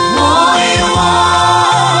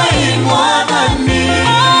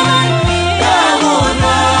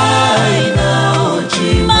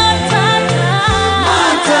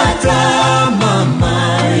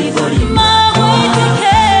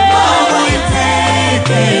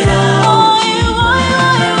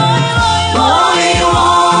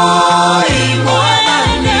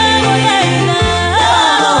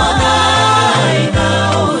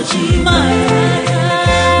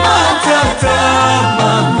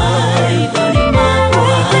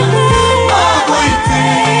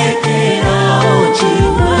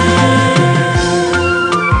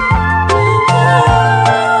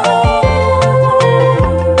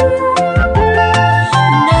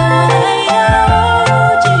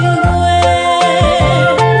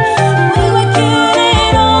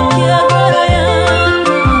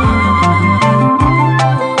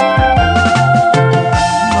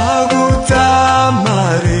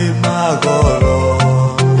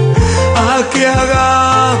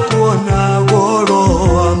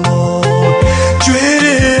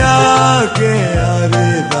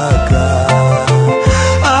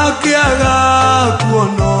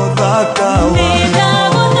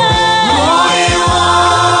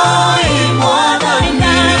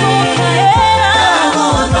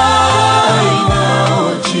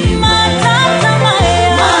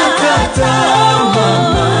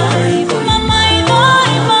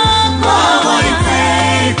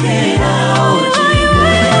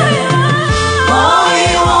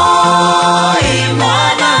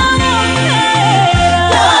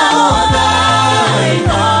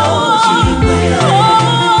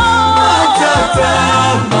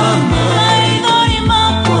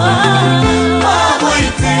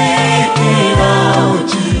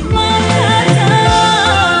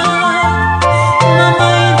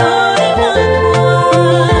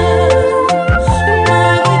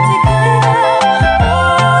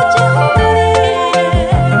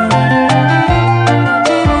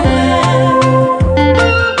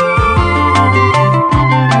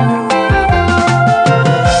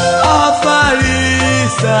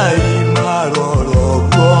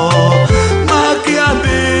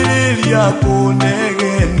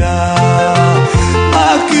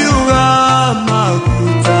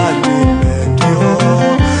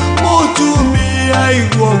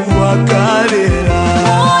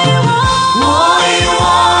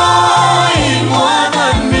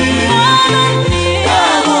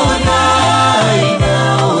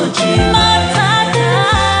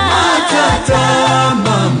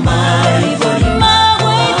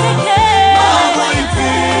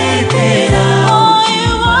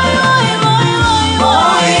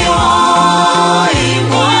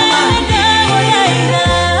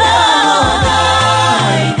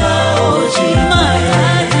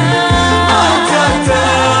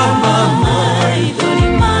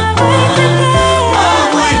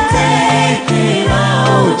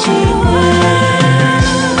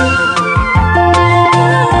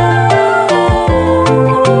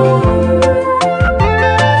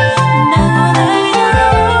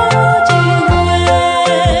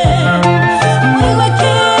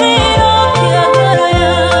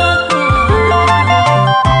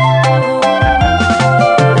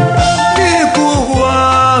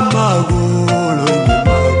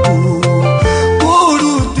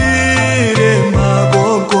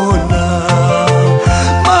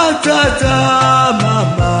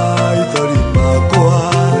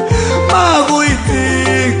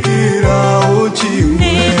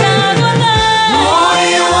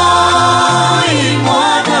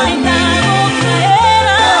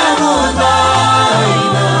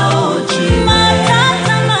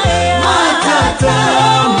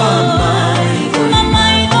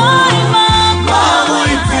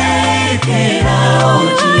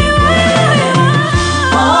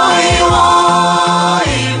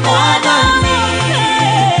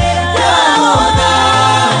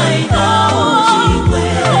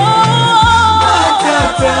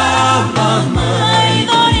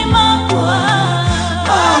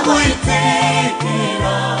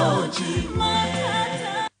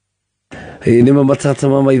Nima matata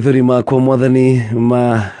mama ithuri makwa mwathani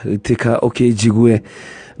matika jigue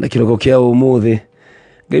na kiroko kia umuthi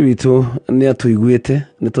Ngai witu ni atuiguite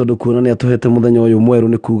ni tondu kuona ni atuhete muthenya uyu mweru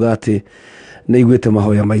ni kuga ati ni iguite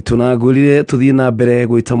mahoya maitu na ngwirire tuthie na mbere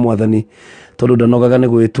gwita mwathani tondu ndanogaga ni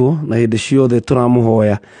gwitwo na hindi ciothe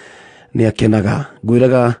turamuhoya ni akenaga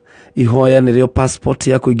ngwiraga ihoya ni rio passport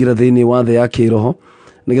ya kuingira thiini wa the ya kiroho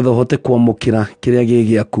nigetha uhote kwamukira kiria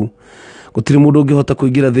gigiaku gutiri mundu ungihota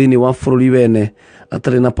kuingira thiini wa bururi wene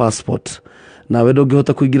atari na passport na we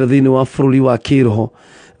ndungihota kuingira thiini wa bururi wa kiroho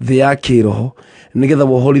the ya kiroho nigetha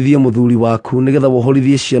wohorithie muthuri waku nigetha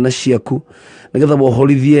wohorithie ciana ciaku nigetha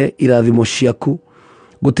wohorithie irathimo ciaku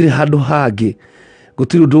gutiri handu hangi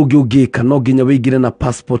gutiri undu ungika no nginya wingire na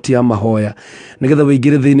passport ya mahoya nigetha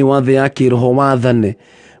wingire thiini wa the ya kiroho wathane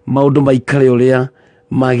maundu maikare uria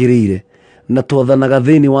magirire na twathanaga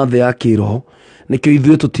thiini wa the ya kiroho nikio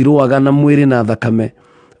ithuĩ tutiruaga na mwĩrĩ na thakame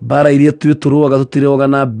bara iria turuaga tutiruaga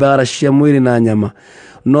na bara cia mwĩrĩ na nyama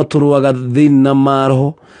no turuaga thiini na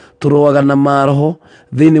maroho turuaga na maroho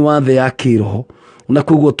thiini wa the ya kiroho na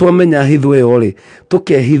kuguo twamenya hitho ĩyo ri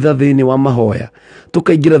tukehitha thiini wa mahoya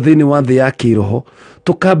tukaingira thiini wa the ya kiroho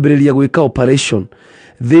tukambĩrĩria gwĩka operation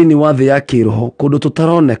thiini wa the ya kiroho kundu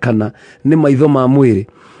tutaronekana ni maitho ma mwĩrĩ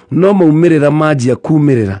no maumirira manjia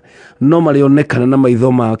kumirira no marionekana na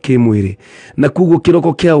maitho ma kimwiri na kuguo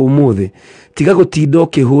kiroko kia umuthi tiga gutinda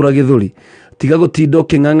ukihura githuri tiga gutinda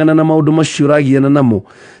uking'ang'ana na maundu macio uragiana namo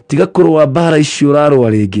tiga kurwa bara icio urarwa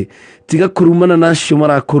ringi tiga kurumana nacio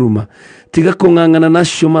marakuruma tiga kung'ang'ana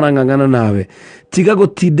nacio marang'ang'ana nawe tiga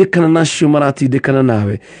gutindikana nacio maratindikana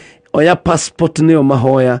nawe oya passport niyo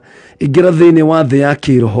mahoya ingira thiini wa the ya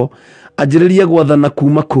kiroho ajiriria gwathana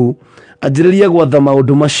kuma ku ajiriria gwatha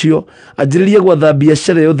maundu macio ajiriria gwatha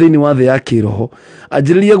biashara yo thiini wa the ya kiroho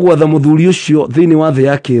ajiriria gwatha muthuri ucio thiini wa the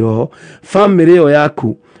ya kiroho family yo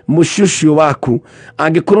yaku muciucio waku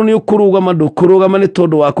angikorwo ni ukurugama ndukurugama ni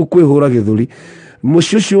tondu waku kwihura githuri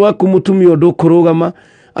muciucio waku mutumia ndukurugama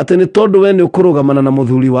ate ni tondu we ni ukurugamana na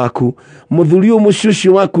muthuri waku muthuri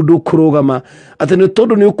muciucio waku ndukurugama ate ni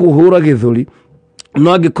tondu ni ukuhura githuri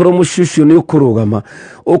no angikorwo muciucio ni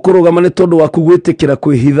ukurugama ni tondu waku gwitikira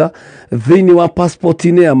kwihitha thiini wa passport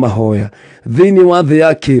ni ya mahoya thiini wa the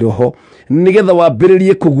ya kiroho nigetha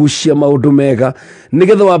wambiririe kugucia maundu mega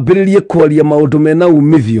nigetha wambiririe kwaria maundu mena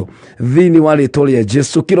umithio thiini wa ritwa ria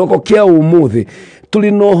Jesu kiroko kia umuthi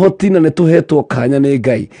tuli no hoti na netuhetwo kanya ni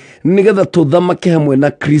Ngai nigetha tuthamake hamwe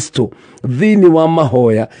na Kristo thiini wa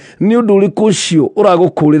mahoya ni undu uriku ucio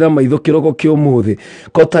uragukurira maitho kiroko kia umuthi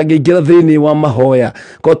ko tangiingira thiini wa mahoya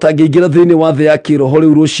ko tangiingira thiini wa the ya kiroho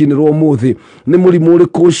riu rucini rwa umuthi ni murimu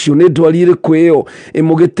uriku ucio ni ndwari iriku iyo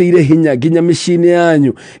imugitiire hinya nginya micini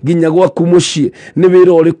yanyu nginya gwaku mucii ni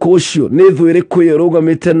wira uriku ucio ni thu iriku iyo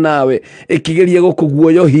rugamite nawe ikigeria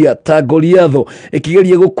gukuguoyohia ta Goliatho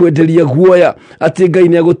ikigeria gukwenderia guoya ati Ngai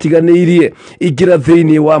ni agutiganiirie ingira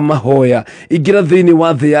thiini wa mahoya ingira thiini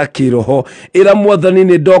wa the ya kiroho ira mwathani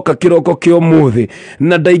ni ndoka kiroko kia umuthi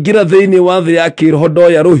na ndaingira thiini wa the ya kiroho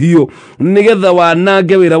ndoya ruhiu nigetha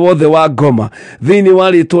wanange wira wothe wa ngoma thiini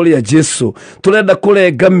wa ritwa ria Jesu turenda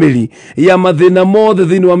kurenga miri ya mathina mothe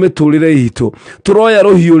thiini wa miturire itu turoya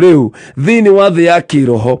ruhiu riu thiini wa the ya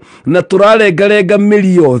kiroho na turarenga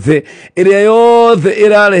miri yothe iria yothe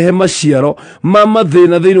irarehe maciaro ma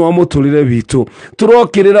mathina thiini wa muturire witu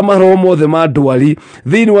turokirira maroho mothe ma ndwari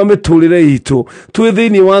thiini wa miturire itu twi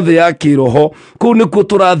thiini wa the ya kiroho ku nikuo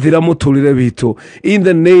turathira muturire witu in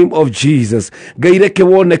the name of Jesus Ngai reke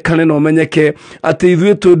wonekane no menyeke ati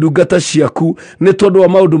ithuĩ twi ndungata ciaku ni tondu wa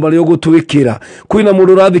maundu maria ugutwikira kwina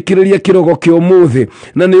mundu rathikiriria kirogo kia umuthi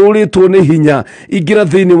na ni uritwo ni hinya ingira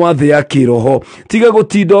thiini wa the ya kiroho tiga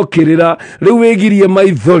gutinda ukirira riu wigirie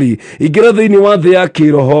maithori ingira thiini wa the ya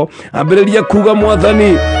kiroho ambiriria kuga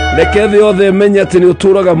mwathani reke thĩ yothe menya ati ni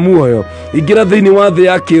uturaga muoyo ingira thiini wa the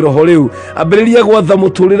ya kiroho riu ambiriria gwatha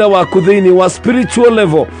muturire waku thiini wa spiritual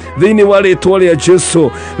level thiini wa ritwa ria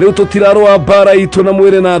Jesu riu tutirarwa bara itu na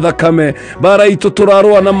mwiri na thakame bara itu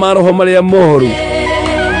turarwa na maroho maria moru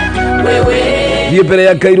thie mbere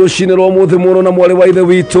ya Ngai rucini rwa umuthi muno na mwari wa ithe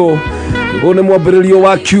witu one mwambiririo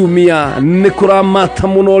wa kiumia ni kuramata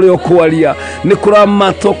muno rio kwaria ni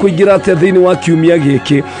kuramata kuingira ate thiini wa kiumia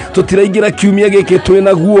giki tutiraingira kiumia giki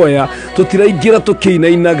twina guoya tutiraingira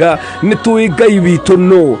tukiinainaga ni tui Ngai witu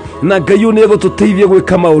no na Ngai ni egututeithia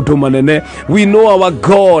gwika maundu manene we know our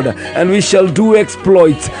God and we shall do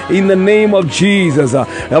exploits in the name of Jesus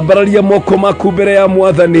abararia moko maku mbere ya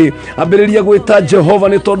mwathani ambiriria gwita Jehova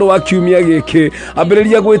ni tondu wa kiumia giki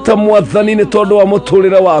ambiriria gwita mwathani ni tondu wa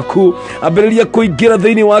muturire waku ambĩrĩria kũingĩra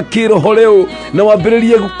thĩinĩ wa kĩroho rĩu na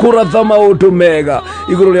wambĩrĩrie kũratha maũndũ mega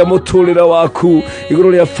igũrũ rĩa mũtũrĩre waku, igũrũ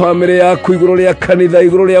rĩa family yaku, igũrũ rĩa kanitha,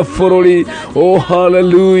 igũrũ rĩa bũrũri. Oh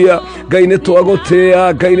hallelujah. Ngai nĩ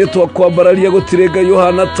twagũtĩĩa, Ngai nĩ twakwambararia, gũtirĩ Ngai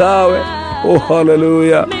ũhana tawe. Oh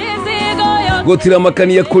hallelujah. Gutira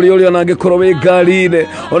makania kuri uri ona angĩkorwo wĩ ngari-inĩ,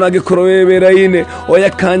 ona angĩkorwo wĩ wĩra-inĩ, oya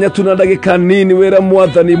kanya tu na ndagĩka nini wĩra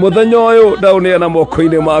Mwathani. Mũthenya ũyũ ndaũneana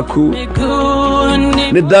moko-inĩ maku.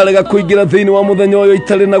 Nĩ ndarega kũingĩra thĩinĩ wa mũthenya ũyũ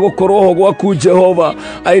itarĩ na gũkorwo ho gwaku Jehova.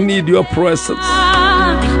 I need your presence.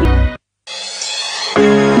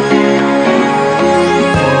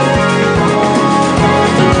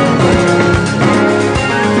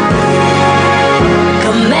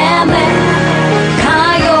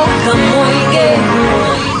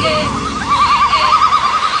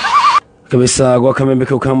 Kabisa gwa kamembe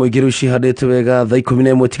kau ka mũingĩ rĩu cihandĩte wega. Thaa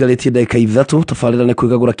 11 tigarĩtie ndagĩka 3 tabarĩra nĩ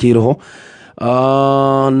Kwigagura Kiroho.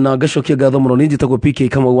 Na ngacokia ngatho mũno. Niĩ njĩtagwo PK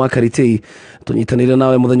Kamau wa Karitei. Tũnyitanĩire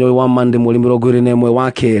nawe mũthenya ũyũ wa Monday mweri 21 wa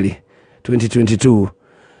kerĩ 2022.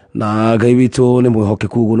 Na Ngai witũ nĩ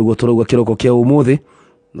mwĩhokeku, ũguo nĩguo tũrauga kĩroko kĩa ũmũthĩ.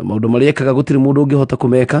 Na maũndũ marĩa ekaga gũtirĩ mũndũ ũngĩhota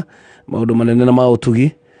kũmeka, maũndũ manene na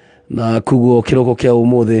maũtugi. Na kuguo kĩroko kĩa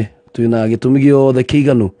ũmũthĩ twĩna gĩtũmi gĩothe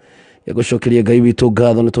kĩiganu ya gũcokeria Ngai witũ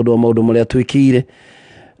ngatho nĩ tondũ wa maũndũ marĩa twĩkĩire,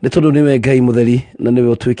 nĩ tondũ nĩwe Ngai mũtheri na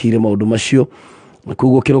nĩwe ũtwĩkĩire maũndũ macio.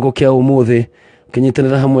 Kuguo kĩroko kĩa ũmũthĩ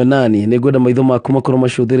kĩnyitanĩra hamwe nani, nĩ ngwenda maitho maku makorwo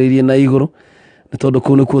macũthĩrĩirie na igũrũ, nĩ tondũ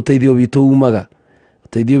kũu nĩkuo ũteithio witũ umaga.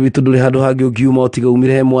 Ũteithio witũ ndũrĩ handũ hangĩ ũngiuma ũtiga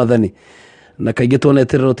umire he Mwathani. Na kaingĩ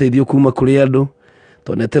twaneterera ũteithio kuma kũrĩ andũ,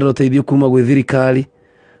 twaneterera ũteithio kuma gwĩ thirikari,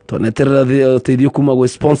 twaneterera ũteithio kuma gwĩ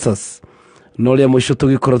sponsors, no rĩa mũico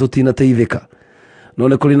tũgĩkora tũtinateithĩka. No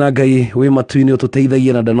nĩ kũrĩ na Ngai wĩ matu-inĩ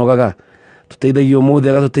ũtũteithagia na ndanogaga. Tũteithagia ũmũthĩ,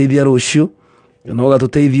 agatũteithia rũciũ, no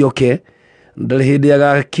agatũteithia oke. Ndarĩ hĩndĩ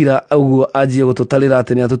agakira ũguo anjie gũtũtarĩra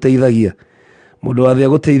atĩ nĩ atũteithagia. Mũndũ wa thĩ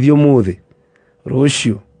agũteithia ũmũthĩ,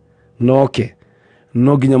 rũciũ no oke,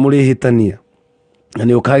 no nginya mũrĩhĩtania. Na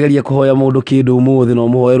nĩ ũkageria kũhoya mũndũ kĩndũ ũmũthĩ no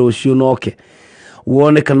mũhoe rũciũ no oke.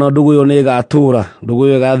 Wone kana ndũgũ ĩyo nĩ ĩgatũra, ndũgũ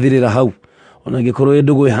ĩyo ĩgathirĩra hau, ona angĩkorwo ĩ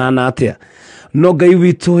ndũgũ ĩhana atĩa. No Ngai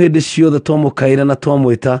witũ hĩndĩ ciothe twamũkaĩra na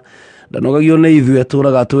twamwĩta, ndanogagio nĩ ithuĩ,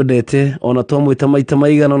 atũraga twendete. Ona twamwĩta maita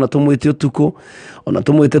maigana, ona tũmwĩte ũtukũ, ona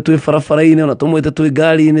tũmwĩte twĩ barabara-inĩ, ona tũmwĩte twĩ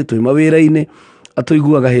ngari-inĩ, twĩ mawĩra-inĩ,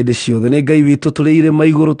 atũiguaga hĩndĩ ciothe. Nĩ Ngai witũ tũrĩ irĩma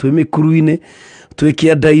igũrũ, twĩ mĩkuru-inĩ, twĩ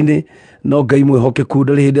kĩanda-inĩ, no Ngai mwĩhokeku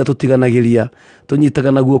ndarĩ hĩndĩ atũtiganagĩria.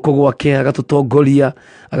 Tũnyitaga na guoko gwake, agatũtongoria,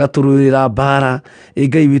 agatũrũĩrĩra mbara.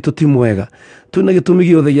 Ngai witũ ti mwega. Twĩna gĩtũmi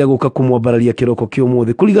gĩothe gĩa gũka kũmwambararia kĩroko kĩa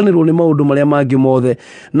ũmũthĩ, kũriganĩrwo nĩ maũndũ marĩa mangĩ mothe,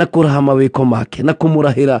 na kũraha mawĩko make, na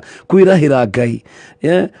kũmũrahĩra, kwĩrahĩra Ngai.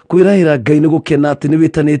 Kwĩrahĩra Ngai nĩ gũkena atĩ nĩ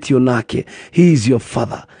wĩtanĩtio nake. He is your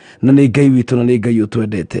father. Na nĩ Ngai witũ na nĩ Ngai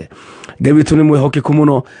ũtwendete. Ngai witũ nĩ mwĩhokeku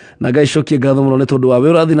mũno, na Ngai cokie ngatho mũno nĩ tondũ wa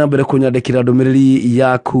we ũrathiĩ na mbere kũnyandĩkĩra ndũmĩrĩri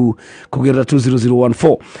yaku kũgerera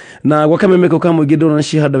 20014. Na gwa kamemeko ka mũingĩ ndona nĩ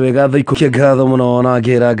cihanda wega thaa ikũmi. Ngatho mũno na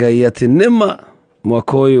ngera Ngai atĩ nĩma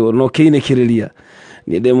mwaka ũyũ no kĩinĩkĩrĩria.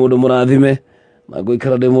 Niĩ ndĩ mũndũ mũrathime na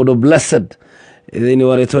ngũikara ndĩ mũndũ blessed thĩinĩ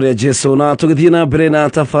wa rĩtwa rĩa Jesũ. Na tũgĩthiĩ na mbere na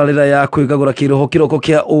tabarĩra ya Kwigagura Kiroho kĩroko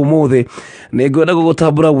kĩa ũmũthĩ, nĩ ngwenda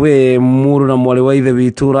gũgũtambũra we mũrũ na mwarĩ wa ithe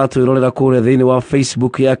witũ ũratwĩrorera kũrĩa thĩinĩ wa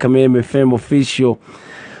Facebook ya Kameme FM Official,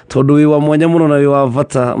 tondũ wĩ wa mwanya mũno na wĩ wa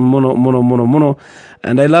bata mũno mũno mũno mũno.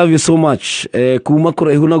 And I love you so much. Kuma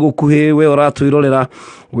kũraihu na gũkuhĩ we ũratwĩrorera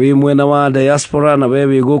wĩ mwena wa diaspora na we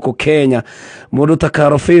wĩ gũkũ Kenya. Mũndũ ta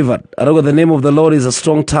Caro Favored arauga the name of the Lord is a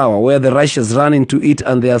strong tower where the righteous run into it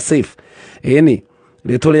and they are safe. Ĩni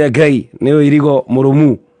rĩtwa rĩa Ngai nĩyo irigo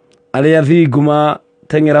mũrũmu, arĩa athingu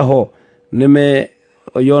mateng'era ho nĩme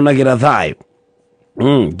yonagĩra thayũ.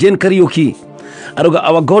 Jane Kariuki arauga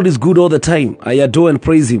our God is good all the time, I adore and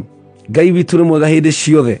praise him. Ngai witũ nĩ mwega hĩndĩ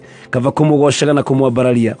ciothe, kaba kũmũgocaga na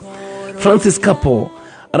kũmwambararia. Francis Kapo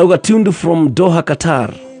arauga tuned from Doha,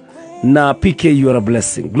 Qatar. Na PK you are a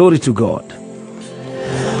blessing, glory to God.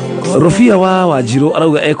 Rufia wa Wanjiru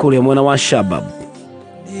arauga ekũrĩa mwena wa Shabab,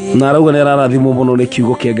 na arauga nĩ ararathimwo mũno nĩ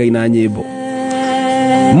kiugo kĩa Ngai na nyĩmbo.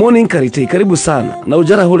 Morning Karitei, karibu sana. Na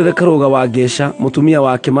ũjarahũrĩre Karũga wa Ngesha, mũtumia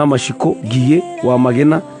wake mama Shiko Giye wa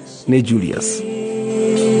Magena nĩ Julius.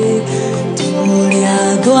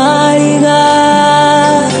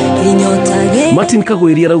 Martin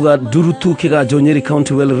Kagwiri arauga Durutu Kiganjo Nyeri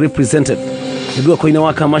County well represented. Nĩguo koine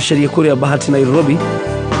wa Kamashari kũrĩa Bahati Nairobi.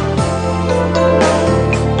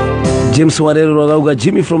 James Warero arauga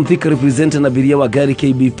Jimmy from Thika representing abiria wa gari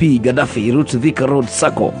KBP Gaddafi route Thika Road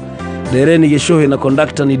Sacco. Dereni Geshohe na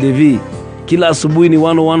conductor ni Devi. Kila asubuhi ni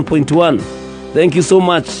 101.1. Thank you so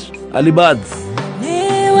much Alibads.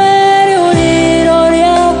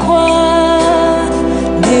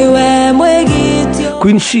 Niwe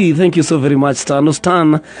Queen She, thank you so very much. Stano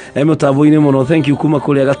Stan, emotavoine mono, thank you kuma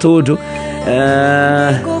kule agatodo.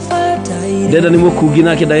 Deda ni mukugi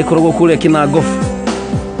nake ndaikorogo kule kina gofu.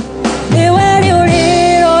 Niwe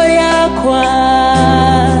uriro yakwa,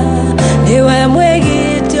 niwe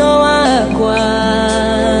mwegitio wakwa,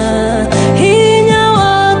 hinya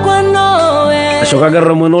wakwa nowe.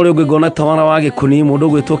 Shokagarra mwenole ugegona tawara wage kuni mudo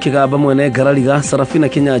gwetwo kigamba mwene garariga Sarafina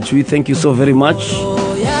Kenya Chui, thank you so very much.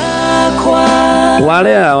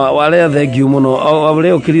 Walea thank you muno.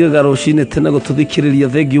 Walea ukiriga roshine tena gututhikiriria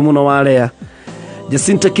thank you muno walea.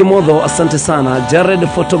 Jacinta Kimotho, asante sana. Jared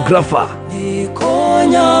Photographer.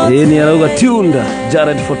 Ni arauga tunda.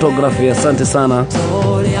 Jared Photography, asante sana.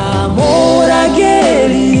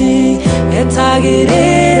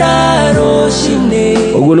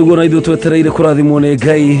 Ogo niguo na ithuĩ twetereire kũrathimwo nĩ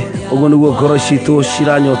Ngai. Ogo niguo ngoro citũ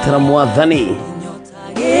ciranyotera Mwathani.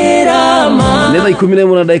 Nĩ thaa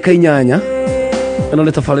 11 na dakika 8. Ĩno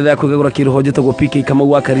nĩ tabarĩra ya Kwigagura Kiroho njĩtagwo PK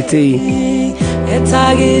Kamau wa Karitei.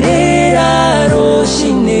 Etagirira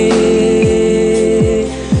roshine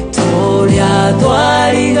toria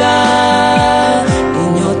twariga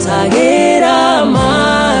inyotagira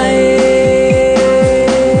mae.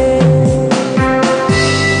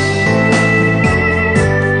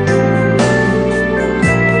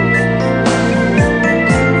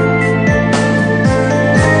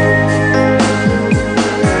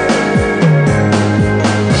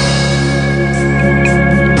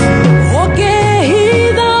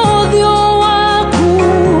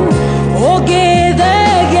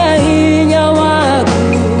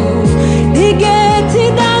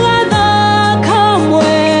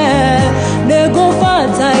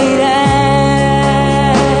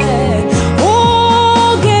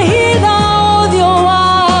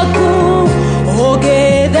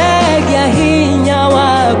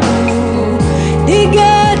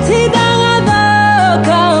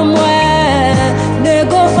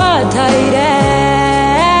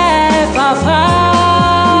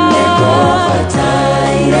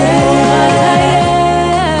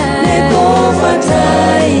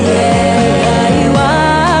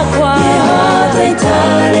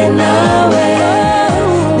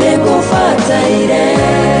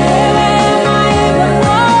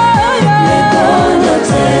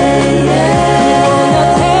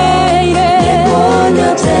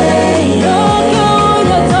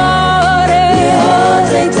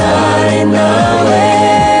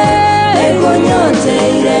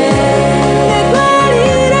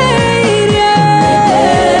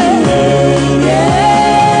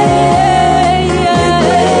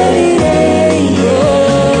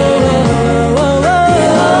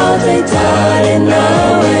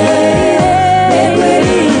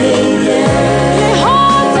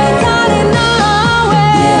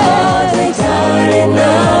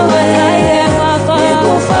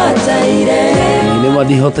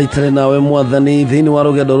 Hota itare nawe Mwathani thini wa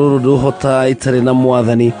rugendo ruru nduhota itare na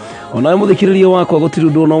Mwathani onawe muthikiriria wakwa gutiri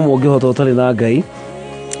undu no mungihota utari na Ngai.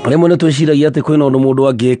 Rimwe ne twiciragia ati kwina undu mundu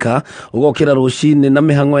angika ugokira rucini na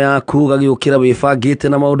mihango yaku gagiukira wifangite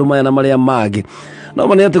na maundu maya na maria mangi no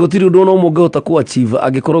mane ati gutiri undu no mungihota ku achieve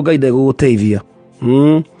angikorwo Ngai ndeguguteithia.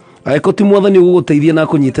 Aiko ti Mwathani uguguteithia na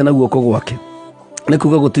kunyite na guoko gwake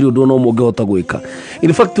nikuga gutiri undu no mungihota gwika.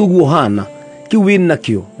 In fact uguo hana kiu wina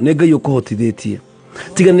kio ne Ngai ukuhotithitie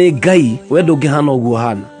tiga nĩ Ngai wendo ngihana uguo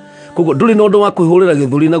hana koguo nduri no ndo wa kwihurira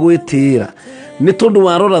githuri na gwitira ni tondu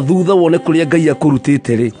warora thutha wone kuria Ngai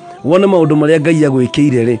akurutite ri wone maundu maria Ngai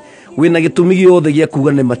agwikiire ri wina gitumi giothe gia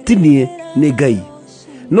kuga ne matinie ni Ngai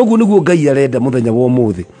noguo niguo Ngai arenda muthenya wa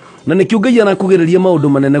umuthi na nikio Ngai anakugereria maundu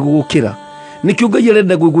manene gugukira nikio Ngai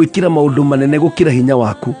arenda gwikira maundu manene gukira hinya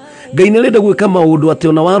waku. Ngai nĩ arenda gwika maundu ati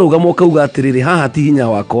ona warugama ukauga atiriri haha ti hinya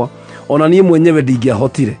wakwa ona nie mwenyewe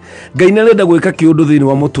ndingiahotire. Ngai nĩ arenda gwika kiundu thiini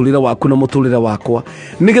wa muturire waku na muturire wakwa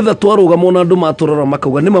nigetha twarugama ona andu maturora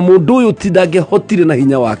makauga nima mundu uyu ti ndangihotire na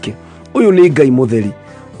hinya wake. Uyu ni Ngai mutheri,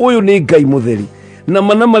 uyu ni Ngai mutheri na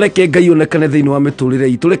mana mareke Ngai onekane thiini wa miturire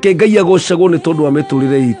itu. Reke Ngai agocagwo ni tondu wa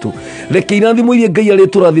miturire itu. Reke irathimo iria Ngai ari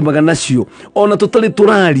turathimaga nacio ona tutari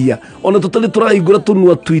turaria ona tutari turahingura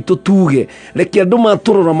tunua twitu tuge. Reke andu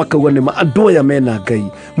maturora makauga nima andu aya mena Ngai,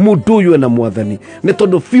 mundu uyu ena Mwathani ni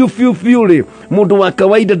tondu fiu ri mundu wa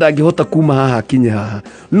kawaida ndangihota kuma haha kinye haha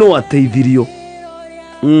no ateithirio.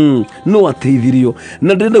 No ateithirio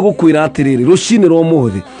na ndenda gukwira atiriri rucini rwa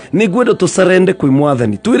muthi ni ngwenda tusarende kwi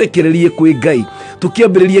Mwathani twirekererie kwi Ngai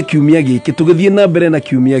tukiambiriria kiumia giki tugithie na mbere na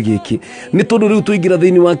kiumia giki ni tondu riu tuingira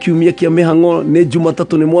thiini wa kiumia kia mihango ni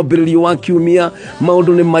Jumatatu ni mwambiririo wa kiumia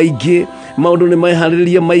maundu ni maingi maundu ni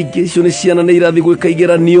maihariria maingi icio ni ciana ni irathi gwika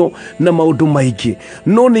igeranio na maundu maingi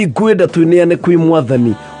no ni ngwenda twineane kwi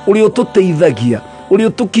Mwathani uria tuteithagia uri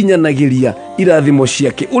utukinyanagiria irathimo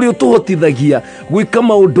ciake, uri utuhotithagia gwika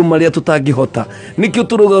maundu maria tutangihota. Nikio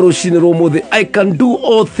turuga rucini rumuthi, I can do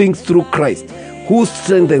all things through Christ who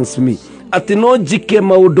strengthens me. Ati no njike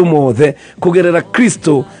maundu mothe kugerera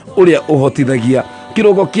Kristo uria uhotithagia.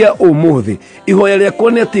 Kirogo kia umuthi ihoya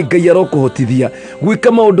riakwa ni ati Ngai arokuhotithia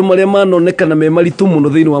gwika maundu maria manonekana me maritu muno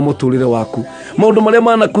thiini wa muturire waku, maundu maria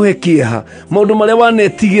manakuhe kieha, maundu maria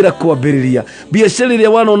wanetigira kwambiriria, biashara iria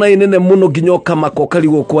wanona inene muno nginya ukamaka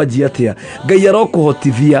ukarigwo kwanjia atia. Ngai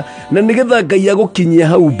arokuhotithia na nigetha Ngai agukinyia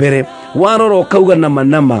hau mbere warora ukauga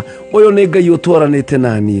nama uyu ni Ngai utwaranite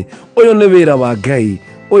nani, uyu ni wira wa Ngai,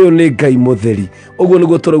 uyu ni Ngai mutheri. Uguo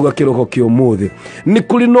niguo turauga kiroko kio muthi. Ni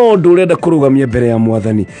kuri no ndu urenda kurugamia mbere ya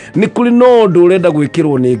Mwathani, ni kuri no ndu urenda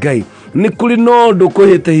gwikirwo ni Ngai, ni kuri no ndu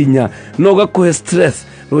kuhite hinya no gakuhe stress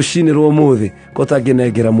rucini rwo muthi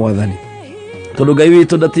kotanginengera Mwathani. Tondu Ngai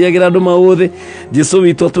witu ndatiagira andu mauthi, Jesu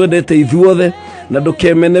witu twendete ithuothe na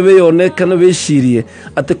ndukemene wiyonekana wicirie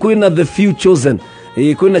ati kwina the few chosen,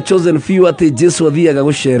 kwina chosen few ati Jesu athiaga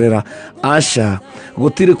gucerera. Aca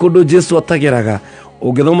gutiri kundu Jesu atageraga.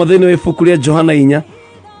 Ungithoma thiini wa ibuku ria Johana 4,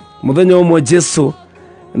 muthenya umwe Jesu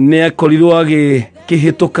ni akorirwo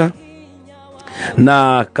agikihituka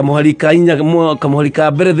na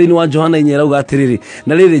kamuharika mbere thiini wa Johana 4 rauga atiriri,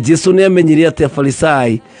 na riri Jesu ni amenyire ati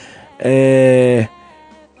Afarisai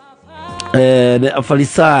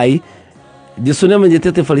Jesu ni amenyete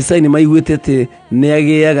ati Farisai ni maiguite ati ni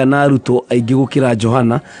agiaga na aruto aingi gukira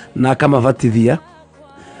Johana na akamabatithia.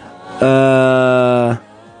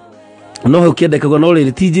 No ukiendekagwo no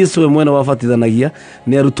riri ti Jesu we mwene wabatithanagia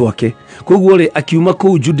ni arutwo ake. Koguo ri akiuma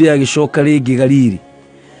kuu Judea agicoka ringi Galili,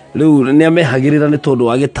 riu ni amehagirira ni tondu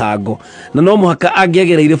wa gitango, na no muhaka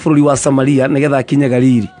angiagereire bururi wa Samaria nigetha akinye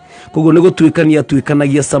Galili. Koguo ni gutwikania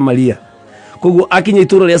twikanagia Samaria. Koguo akinya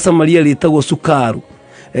itura ria Samaria ritagwo Sukaru,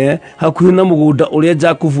 hakuhi na mugunda uria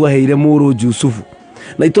Jakubu aheire muru Jusufu.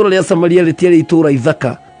 Na itura ria Samaria ritiari itura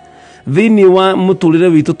ithaka thiini wa muturire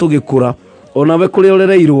witu tugikura, onawe kuria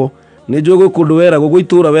urereirwo ni njwe kundu weragwo gwo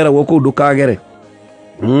itura weragwo kundu kagere.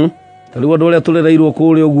 Tariwa andu aria turereirwo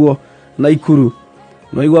kuria uguo na Ikuru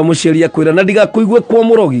no igwa muciari akwira na ndigakuigue kwa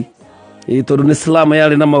murogi, tondu ni Islam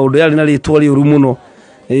yari na maundu yari na ritwa riuru muno.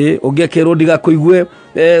 Ungiakerwo ndigakuigue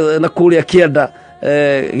na kuria Kianda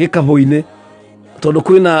gikaboine, tondu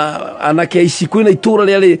kwina anake ici, kwina itura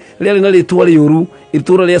riari na ritwa riuru.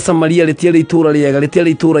 Itura ria Samaria ritiari itura riega,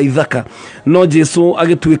 ritiari itura ithaka, no Jesu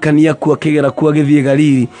agitwikania ku akigera ku agithie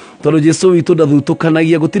Galili. Tondu Jesu witu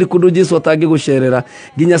ndathutukanagia, gutiri kundu Jesu atangi gucerera.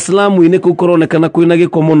 Ginya Islamu-ini kuu kuronekana kwina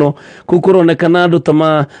giko muno, kuu kuronekana andu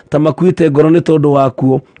tamakuite ngoro ni tondu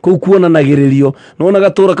wakuo, kuu kuonanagiririo. Nona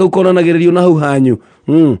gatura kau kuonanagiririo na hau hanyu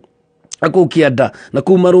aku Kianda na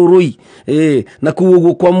kuu Marurui, na kuu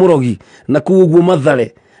uguo kwa Murogi, na kuu uguo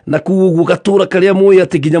Mathare, na kuu uguo gatura karia muyi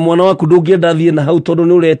ati ginya mwana waku ndungienda thie na hau tondu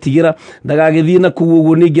ni uretigira ndagagithie na kuu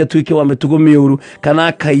uguo ningi atwike wa mitugo miuru kana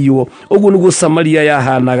akaiywo. Uguo niguo Samaria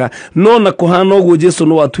yahanaga, no na kuhana uguo Jesu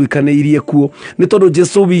no atwikaniirie kuo, ni tondu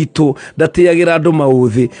Jesu witu ndatiagira andu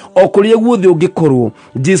mauthi. O kuria guothe ungikorwo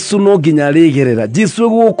Jesu no nginya arigerera. Jesu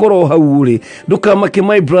gukorwo hau uri ndukamake,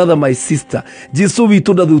 my brother my sister. Jesu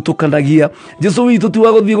witu ndathutukanagia. Jesu witu ti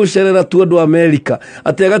wa guthie gucerera tu andu Amerika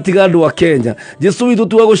ati agatiga andu a Kenya. Jesu witu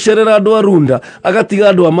ti wa gucerera andu a Runda agatiga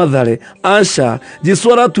andu a Mathare. Aca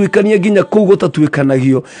Jesu aratwikania nginya kuu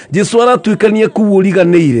gutatwikanagio. Jesu aratwikania kuu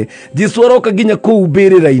uriganiire. Jesu aroka nginya kuu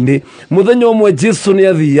mbirira-ini. Muthenya umwe Jesu ni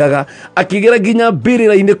athiaga akigera nginya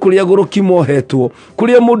mbirira-ini kuria guruki mohetwo,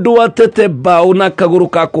 kuria mundu watete mbao na kaguru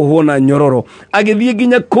ka kuhona nyororo, agithie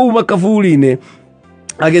nginya kuu makaburi-ini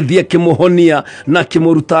agithie kimuhonia na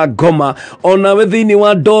kimuruta ngoma. Onawe thiini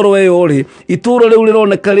wa ndoro eyo ri itura riu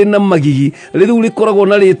rironeka rina magigi, riu rikoragwo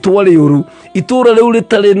na ritwa riuru, itura riu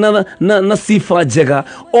ritari na sifa njega.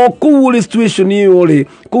 O kuu ri situation iyo ri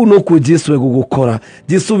kuu no ku Jesu egugukora.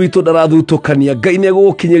 Jesu witu ndarathutukania, Ngai ni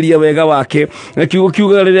egukinyiria wega wake. Na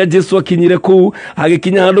kiuga riria Jesu akinyire kuu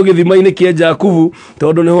agikinya handu githima-ini kia Jakubu,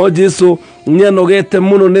 tondu niho Jesu ni anogete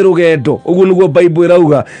muno ni rugendo. Uguo niguo Bible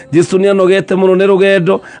irauga Jesu ni anogete muno ni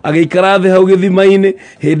rugendo, agikara thi hau githima-ini.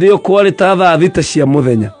 Hindi iyo kwari ta thaa 6 cia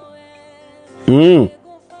muthenya.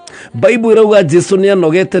 Bible irauga Jesu ni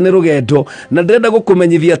anogete ni rugendo, na ndirenda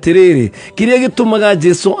gukumenyithia atiriri kiria gitumaga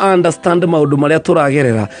Jesu understand maundu maria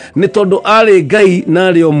turagerera ni tondu ari Ngai na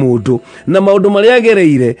ari o mundu, na maundu maria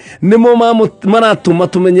agereire nimo maratuma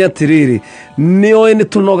tumenye atiriri ni oe ni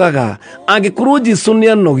tunogaga. Angikorwo Jesu ni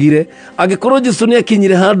anogire, angikorwo Jesu ni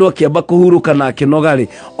akinyire handu akiamba kuhuruka na akinogari,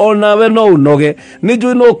 onawe no unoge. Ni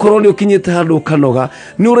njui no ukorwo ni ukinyite handu kanoga,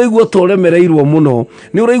 ni uraigua toremereirwo muno,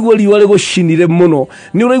 ni uraigua riwa rigucinire muno,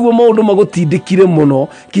 ni uraigua kwithirwo maundu magutindikire muno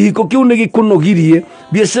kihiko kiu ni gikunogirie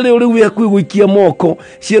biacara uri wi hakuhi guikia moko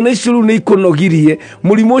ciana icio riu ni ikunogirie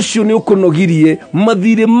murimo ucio ni ukunogirie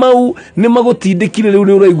mathire mau ni magutindikire riu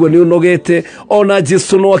ni uraigua ni unogete ona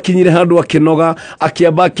Jesu no akinyire handu akinoga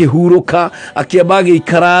akiamba akihuruka akiamba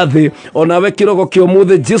agikara thi ona we kirogo kio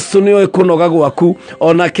muthe Jesu ni ekunoga gwaku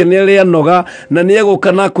ona kenere anoga na ni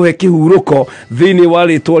eguka na kuhe kihuruko thini wa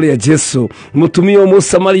ritwa ria Jesu mutumia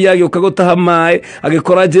Mũsamaria agĩũka gũtaha maĩ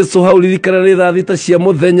agĩkora Jesu hau ririkana nĩ thaa thita cia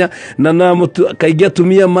mũthenya na kaingĩ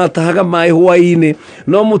atumia matahaga maĩ hwaĩ-inĩ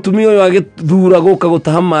no mutumia ũyũ agĩthura gũka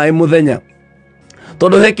gũtaha maĩ mũthenya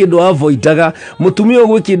tondũ he kĩndũ avoidaga mutumia ũyũ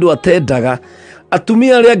gwĩ kĩndũ atendaga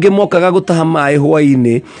atumia arĩa angĩ mokaga gũtaha maĩ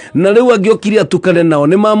hwaĩ-inĩ na rĩu angĩokire atukane nao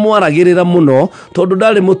nĩ mamwaragĩrĩra mũno tondũ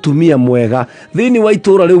ndarĩ mutumia mwega thĩinĩ wa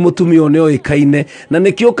itũũra rĩu mutumia ũyũ nĩ oĩkaine na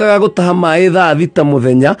nĩkĩokaga gũtaha maĩ thaa thita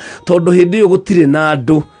mũthenya tondũ hĩndĩ ĩyo gũtirĩ na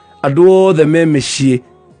andũ othe me mĩciĩ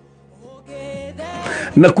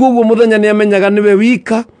na kuoguo mũthenya nĩ amenyaga nĩwe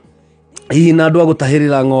wika hihi na andũ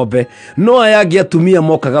agũtahĩrĩra ng'ombe no aya angĩ atumia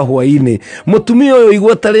mokaga hwaĩ-inĩ mutumia ũyũ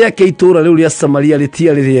igweta rĩake itũũra rĩu rĩa Samaria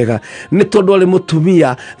rĩtiarĩ rĩega nĩ tondũ arĩ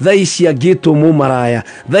mutumia thaa ici angĩtwo mũmaraya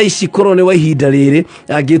thaa ici korwo nĩ wa ihinda rĩrĩ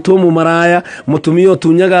angĩtwo mũmaraya mutumia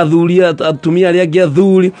ũtunyaga atumia arĩa angĩ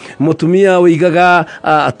athuri mutumia ũigaga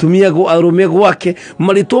atumia arũme gwake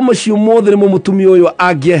marĩtwo macio mothe nĩmo mutumia ũyũ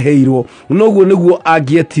angĩaheirwo noguo nĩguo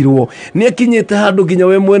angĩetirwo nĩ akinyĩte handũ nginya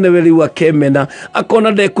we mwene we rĩu akemena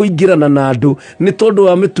akona ndekũingĩrana na andũ nĩ tondũ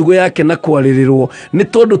wa mĩtugo yake na kwarĩrĩrwo nĩ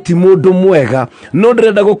tondũ ti mũndũ mwega no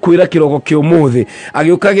ndĩrenda gũkwĩra kĩrogo kĩa ũmũthĩ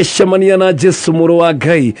agĩũka agĩcemania na Jesu mũrũ wa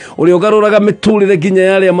Ngai ũrĩa ũgarũraga mĩtũrĩre nginya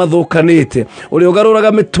yarĩa mathũkanĩte ũrĩa ũgarũraga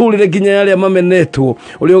mĩtũrĩre nginya yarĩa mamenetwo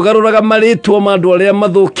ũrĩa ũgarũraga marĩtwa ma andũ arĩa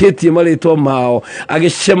mathũkĩtie marĩtwa mao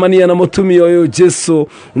agĩcemania na mũtumia ũyũ Jesu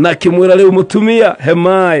na akĩmwĩra rĩu mũtumia he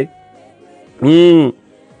maĩ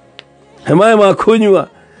he maĩ ma kũnyua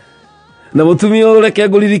na mutumia ũyũ reke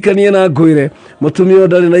ngũririkanie na ngwĩre mutumia ũyũ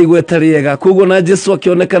ndarĩ na igweta rĩega koguo na Jesu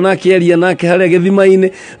akĩonekana akĩaria nake harĩa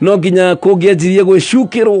gĩthima-inĩ no nginya kũngĩanjirie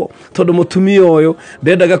gwĩcukĩrwo tondũ mutumia ũyũ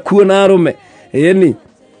ndendaga kuona arũme ĩni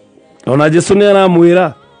ona Jesu nĩ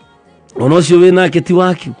aramwĩra ona ũcio wĩ nake ti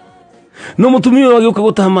waku no mutumia ũyũ agĩũka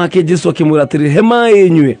gũtaha make Jesu akĩmwĩra atĩrĩrĩ he maĩ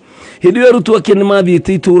nyue hĩndĩ ĩyo arutwo ake nĩ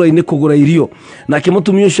mathiĩte itũũra-inĩ kũgũra irio nake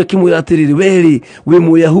mutumia ũcio akĩmwĩra atĩrĩrĩ weri wĩ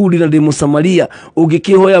Mũyahudi na ndĩ Mũsamaria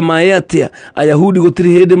ũngĩkĩhoya maĩ atĩa Ayahudi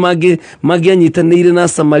gũtirĩ hĩndĩ mangĩanyitanĩire na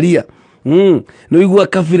Samaria no igua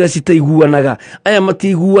kabira citaiguanaga aya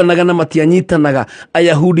matiiguanaga na matianyitanaga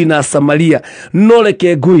Ayahudi na Samaria no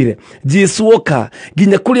reke ngwĩre Jesu oka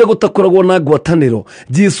nginya kũrĩa gũtakoragwo na ngwatanĩro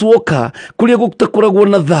Jesu oka kũrĩa gũtakoragwo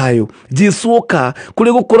na thayũ Jesu oka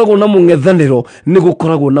kũrĩa gũkoragwo na mũng'ethanĩro nĩ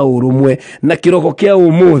gũkoragwo na ũrũmwe na kĩrogo kĩa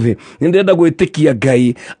ũmũthĩ nĩ ndĩrenda gwĩtĩkia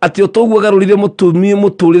Ngai atĩ otoguo agarũrire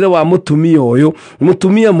mũtũrĩre wa mutumia ũyũ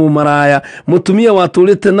mutumia mũmaraya mutumia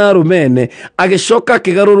watũrĩte na arũmene agĩcoka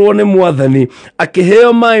akĩgarũrwo nĩ Mwathani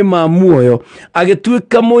akĩheo maĩ ma muoyo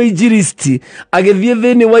agĩtuĩka mũinjilisti agĩthiĩ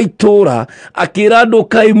thĩinĩ wa itũũra akĩra andũ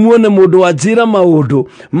ũkai muone mũndũ wa njĩra maũndũ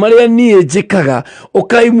marĩa niĩ njĩkaga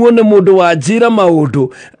ũkai muone mũndũ wa njĩra maũndũ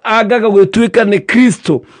angaga gũtuĩka nĩ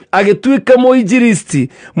Kristo agĩtuĩka mũinjilisti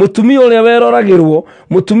mutumia ũrĩa weroragĩrwo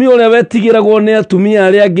mutumia ũrĩa wetigĩragwo nĩ atumia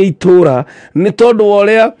arĩa angĩ itũũra nĩ tondũ wa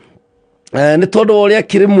ũrĩa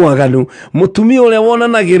kĩrĩ mwaganu mutumia ũrĩa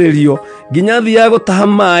wonanagĩrĩrio nginya thiaga gũtaha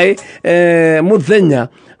maĩ mũthenya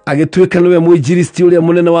agĩtuĩka nĩwe mũinjilisti ũrĩa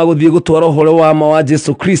mũnene wa gũthiĩ gũtwara ũhoro wa ma wa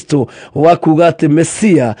Jesu Kristo wa kuga atĩ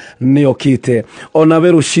Mesia nĩokĩte ona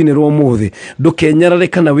we rũcinĩ rwa ũmũthĩ ndũkenyarare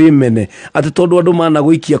kana wĩmene atĩ tondũ andũ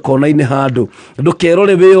managũikia kona-inĩ handũ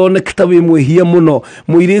ndũkerore wĩone ta wĩ mwĩhia mũno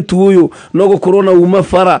mũirĩtu ũyũ no gũkorwo na uma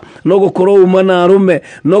bara no gũkorwo uma na arũme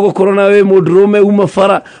no gũkorwo na wĩ mũndũrũme uma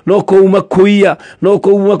bara no gũkorwo uma kũiya no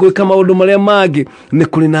gũkorwo uma gwĩka maũndũ marĩa mangĩ nĩ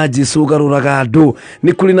kũrĩ na Jesu ũgarũraga andũ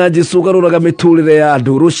nĩ kũrĩ na Jesu ũgarũraga mĩtũrĩre ya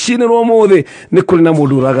andũ rũcinĩ rwa ũmũthĩ nĩ kũrĩ na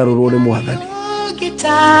mũndũ ũragarũrwo nĩ Mwathani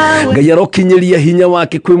Ngai arokinyĩria hinya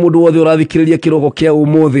wake kwĩ mũndũ wothe ũrathikĩrĩria kĩrogo kĩa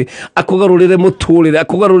ũmũthĩ akũgarũrĩre mũtũrĩre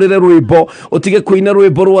akũgarũrĩre rwĩmbo ũtige kũina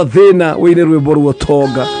rwĩmbo rwa thĩna wĩine rwĩmbo rwa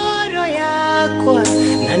ũtonga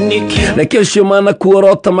reke ũcio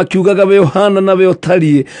manakuorota makiugaga we ũhana na we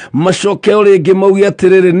ũtariĩ macoke o rĩngĩ mauge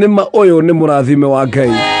atĩrĩrĩ nĩma ũyũ nĩ mũrathime wa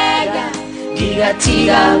Ngai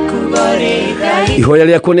gatiga kugorera ihoya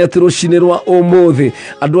rĩakwa nĩ atĩ rũcinĩ rwa ũmũthĩ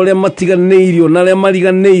andũ arĩa matiganĩirio na arĩa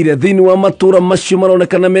mariganĩire thĩinĩ wa matũũra macio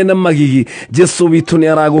maronekana mena magigi Jesu witũ nĩ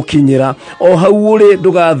aragũkinyĩra o hau ũrĩ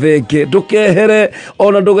ndũgathenge ndũkehere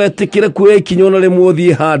ona ndũgetĩkĩre kuoya ikinya ona rĩmwe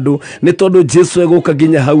ũthiĩ handũ nĩ tondũ Jesu egũka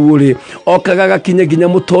nginya hau ũrĩ okaga agakinya nginya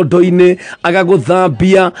mũtondo-inĩ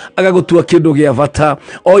agagũthambia agagũtua kĩndũ gĩa bata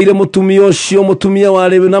oire mũtumia ũcio mũtumia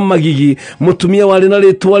warĩ na magigi mũtumia warĩ na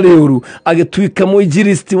rĩtwa rĩũru agĩtuĩka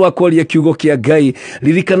mũinjilisti wa kwaria kiugo kĩa Ngai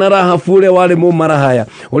ririkana Rahabu ũrĩa warĩ mũmarahaya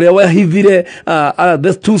ũrĩa wahithire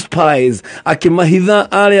the two spies akĩmahitha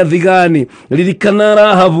arĩa thigani ririkana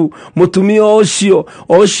Rahabu mũtumia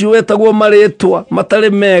ũcio wetagwo marĩtwa matarĩ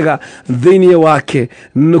mega thĩinĩ wake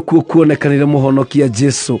nĩkuo kuonekanire mũhonokia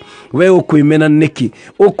Jesu we ũkwĩmena nĩki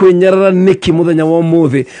ũkwĩnyarara nĩki mũthenya wa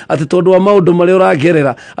ũmũthĩ atĩ tondũ wa maũndũ marĩa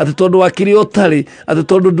ũragerera atĩ tondũ wa kĩrĩa ũtarĩ atĩ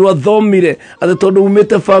tondũ ndwathomire atĩ tondũ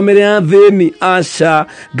umĩte famĩlĩ ya thĩni aca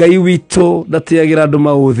Ngai witũ ndatĩagĩra andũ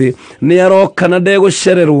maũthĩ nĩ aroka na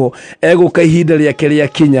ndegũcererwo egũka ihinda rĩake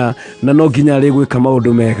rĩakinya na no nginya arĩgwĩka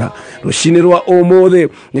maũndũ mega rũcinĩ rwa ũmũthĩ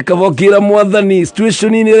nĩkabokĩra mwathani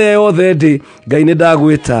situation-inĩ ĩrĩa yothe ndĩ Ngai nĩ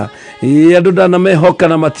ndagwĩta andũ ndanamehoka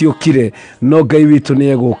na matiũkire no Ngai witũ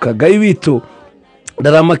nĩ egũka Ngai witũ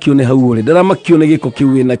ndaramakio nĩ hau ũrĩ ndaramakio nĩ gĩko kĩu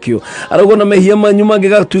wĩnakĩo arauga na mehia manyu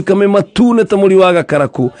mangĩgatuĩka me matune ta mũri wa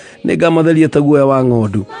gakarakũ nĩ ngamatheria ta guoya wa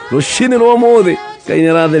ng'ondu rũcinĩ rwa ũmũthĩ Ngai nĩ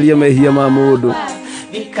aratheria mehia ma mũndũ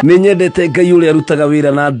Ninyendete Ngai ũrĩa arutaga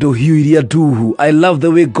wĩra na andũ hiũ iria nduhu I love the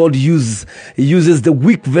way God uses the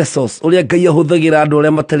weak vessels ũrĩa Ngai ahũthagĩra andũ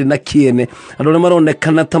arĩa matarĩ na kĩene andũ arĩa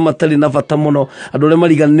maronekana ta matarĩ na bata mũno andũ arĩa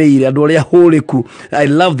mariganĩire andũ arĩa hũrĩku I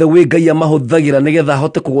love the way Ngai amahũthagĩra nĩgetha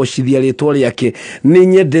ahote kũgocithia rĩtwa rĩake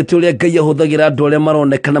ninyendete ũrĩa Ngai ahũthagĩra andũ arĩa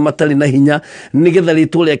maronekana matarĩ na hinya nĩgetha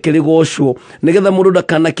rĩtwa rĩake rĩgocwo nĩgetha mũndũ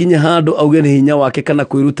ndakanakinye handũ auge nĩ hinya wake kana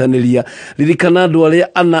kwĩrutanĩria ririkana andũ arĩa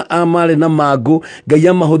ana amarĩ na mangũ Ngai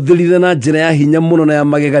amahũthĩrire na njĩra ya hinya mũno na ya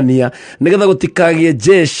magegania nĩgetha gũtikagĩe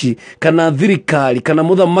jeshi kana thirikari kana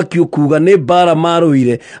mũthamaki ũkuga nĩ mbara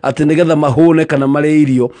marũire atĩ nĩgetha mahũne kana marĩ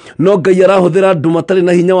irio no Ngai arahũthĩra andũ matarĩ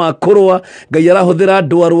na hinya wa kũrũa Ngai arahũthĩra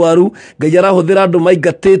andũ arwaru Ngai arahũthĩra andũ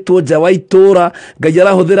maingatĩtwo nja wa itũũra Ngai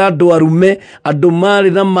arahũthĩra andũ arume andũ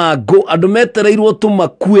marĩ na mangũ andũ metereirwo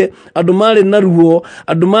tũmakue andũ marĩ na ruo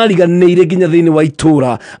andũ mariganĩire nginya thĩinĩ wa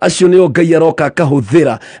itũũra acio nĩo Ngai aroka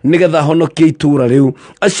akahũthĩra nĩgetha ahonokie itũũra rĩu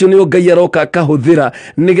acio nĩo Ngai aroka akahũthĩra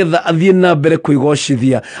nĩgetha athiĩ na mbere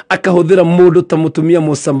kwĩgocithia akahũthĩra mũndũ ta mũtumia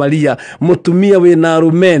mũsamaria mũtumia wĩna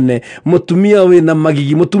arũmene mũtumia wĩna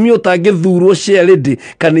magigi mũtumia ũtangĩthurwo sheredi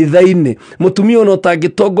kanitha-inĩ mũtumia ona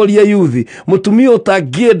ũtangĩtongoria yuthi mũtumia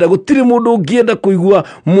ũtangĩenda gũtirĩ mũndũ ũngĩenda kũigua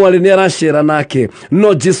mwarĩ nĩ aracera nake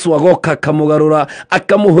no Jesu agoka akamũgarũra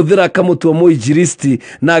akamũhũthĩra akamũtua mũinjilisti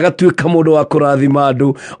na agatuĩka mũndũ wa kũrathima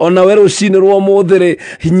andũ ona we rũcinĩ rwa ũmũthĩ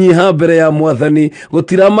nyiha mbere ya mwathani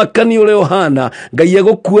gũtiramakani ũrĩa ũhana Ngai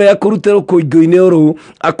agũkuoya akũrute rũkũngũ-inĩ rũu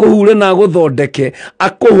akũhure na agũthondeke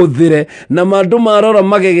akũhũthĩre na mandũ marora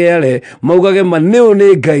magegere maugage manĩũ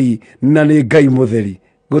nĩ Ngai na nĩ Ngai mũtheri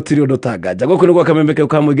gũtirĩ ũndũ ta nganja gũkũ nĩ gwa kamembe kau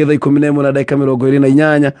ka mũingĩ thaa 11 na ndagĩka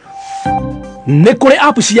 28 nĩ kũrĩ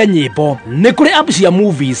app cia nyĩmbo nĩ kũrĩ app cia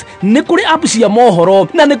movies nĩ kũrĩ app cia mohoro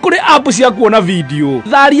na nĩ kũrĩ app cia kuona video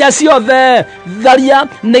tharia ciothe tharia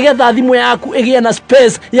nĩgetha thimũ yaku ĩgĩe na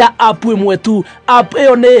space ya app ĩmwe tu app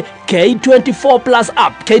ĩyo nĩ K24 Plus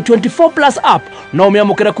app K24 Plus app no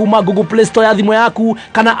ũmĩamũkĩre kuma Google Play Store ya thimũ yaku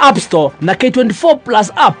kana App Store na K24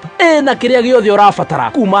 Plus app ĩna kĩrĩa gĩothe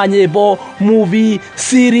ũrabatara kuma nyĩmbo movie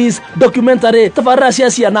series documentary tabarĩra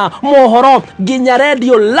cia ciana mohoro nginya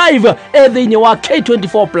radio live thĩinĩ wa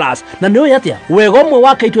K24 Plus na nĩ ũĩ atĩa wega ũmwe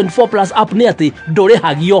wa K24 Plus app nĩ atĩ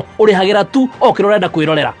ndũrĩhagio ũrĩhagĩra tu okĩra ũrenda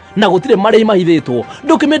kwĩrorera na gũtirĩ marĩhi mahithĩtwo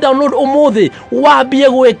ndũkĩmĩ download ũmũthĩ wambie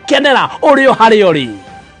gwĩkenera ũrĩ o harĩa ũrĩ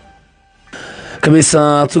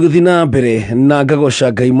kabisa tũgĩthiĩ na mbere na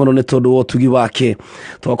ngagoca Ngai mũno nĩ tondũ wa ũtugi wake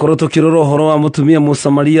twakorwo tũkĩrora ũhoro wa mũtumia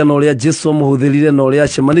mũsamaria na ũrĩa Jesu amũhũthĩrire na ũrĩa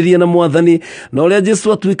acemanirie na mwathani na ũrĩa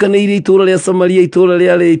Jesu atuĩkanĩirie itũũra rĩa Samaria itũũra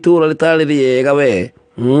rĩarĩ itũũra rĩtarĩ rĩega we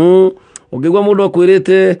ũngĩgwa mũndũ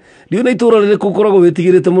akwĩrĩte ndiona itũũra rĩrĩkũ ũkoragwo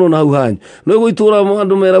wĩtigĩrĩte mũno na hau hanyu no ĩgwo itũũra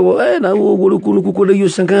andũ meragwo na ũguo kũu nĩkuo kwendagio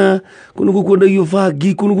canga kũu nĩkuo kwendagio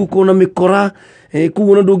bangi kũu nĩkuo kwona mĩkora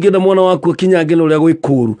kuguo ndungienda mwana waku kinyange no ria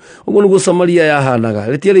gwikuru uguo niguo Samaria yahanaga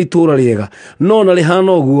ritiari itura riega no na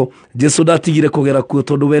rihana uguo Jesu ndatigire kugera kuo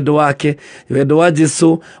tondu wendo wake wendo wa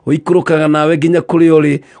Jesu uikurukaga nawe nginya kuri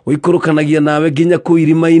uri uikurukanagia nawe nginya ku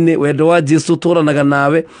irima-ini wendo wa Jesu toranaga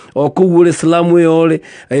nawe o kuguo uri Islamu yore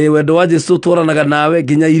wendo wa Jesu toranaga nawe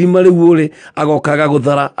nginya irima riu uri agokaga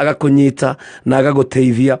guthara agakunyita na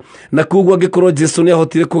agaguteithia na kuguo angikorwo Jesu ni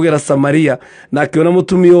ahotire kugera Samaria na akiona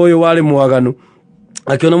mutumia uyu wari mwaganu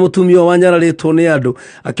akiona mutumia wanyararitwo ni andu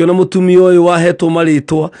akiona mutumia uyu wahetwo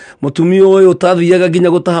maritwa mutumia uyu utathiaga nginya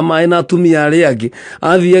gutaha mai na atumia aria angi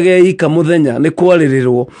athiaga ika muthenya ni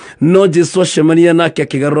kwaririrwo no Jesu acemania nake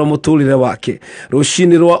akigarura muturire wake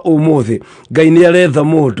rucini rwa umuthi Ngai ni aretha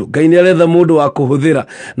mundu wa kuhuthira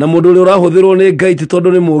na mundu uri urahuthirwo ni Ngai ti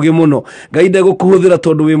tondu ni mugi muno Ngai ndegũkũhuthira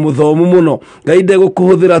tondu wi muthomu muno Ngai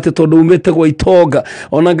ndegũkũhuthira ati tondu umite gwa itonga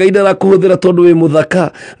ona Ngai ndarakuhuthira tondu wi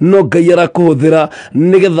muthaka no Ngai arakuhuthira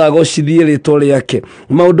nigetha gocithie ritwa riake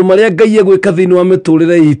maundu maria Ngai egwika thiini wa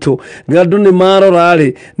miturire itu andu ni marora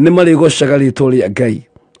ri ni marigocaga ritwa ria Ngai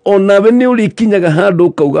onawe ni urikinyaga handu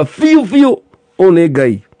ukauga fiu o ni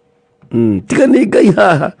Ngai tiga ni Ngai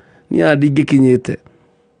haha ni andingikinyite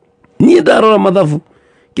ni ndarora mathabu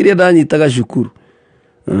kiria ndanyitaga cukuru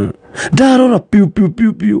ndarora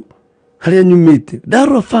piu haria nyumite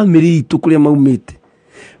ndarora family itu kuria maumite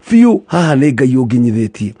fiu haha ni Ngai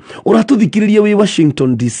unginyithetie uratuthikiriria wi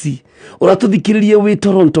Washington DC uratuthikiriria wi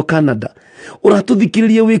Toronto Canada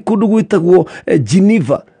uratuthikiriria wi kundu gwitagwo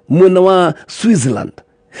Geneva mwena wa Switzerland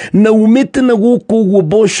na umite na guku guo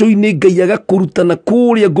boco-ini Ngai agakurutana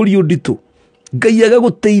kuria ngurio nditu Ngai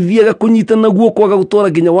agaguteithia agakunyitana guoko agagutwara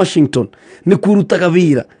nginya Washington ni kurutaga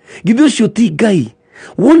wira githi ucio ti Ngai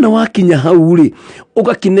wona wakinya hau ri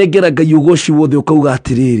ugakinengera Ngai ugoci wothe ukauga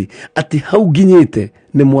atiriri ati hau nginyite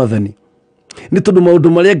ni mwathani ni tondu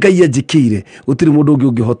maundu maria Ngai anjikire gutiri mundu ungi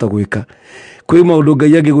ungihota gwika kwi maundu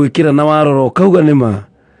Ngai angigwikira na warora ukauga nima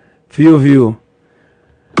fiu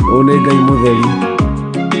o ni Ngai mutheri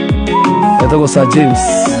etagwo Sir James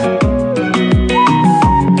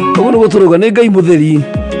uguo niguo turuga ni Ngai mutheri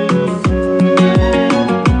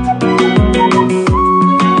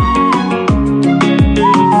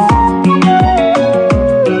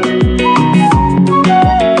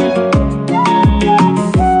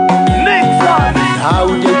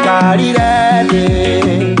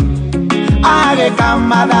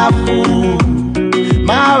mathabu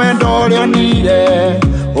mawe ndorionire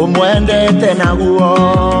umwendete naguo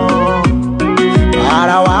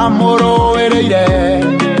ara wa muruwirire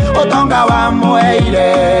utonga wa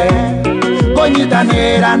muheire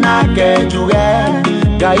kunyitanira nake njuge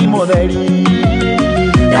Ngai mutheri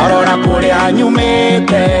arora kuria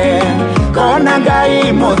nyumite kona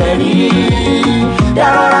Ngai mutheri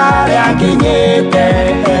arora ria nginyite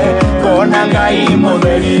kona Ngai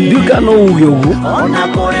mutheri ndika no uge uguo ona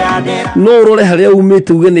kuria ndira no urore haria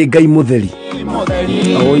umite uge ni Ngai mutheri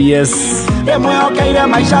oh yes ndemwehokeire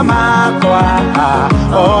maica makwa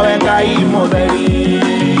owe Ngai mutheri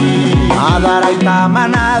atharaita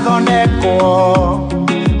manathondekwo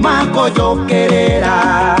makujukirira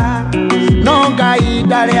no Ngai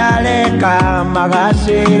ndari areka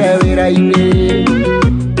magacire wira-ini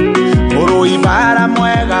urui bara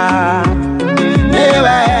mwega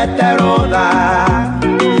niwe terutha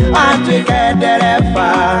atuike ndereba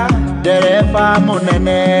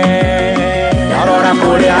munene arora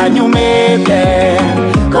kuria nyumite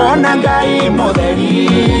kona Ngai mutheri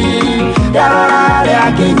arora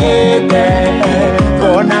ria nginyite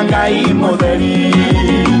kona Ngai mutheri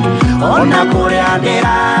ona kuria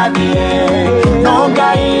ndirathie no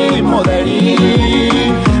Ngai mutheri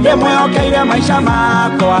ndemwehokeire maica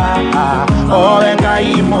makwa owe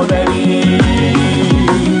Ngai mutheri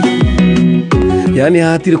yani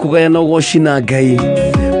hatire kugayana ugoci na Ngai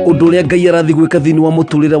undu uria Ngai arathi gwika thiini wa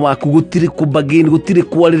muturire waku gutire kubagini gutire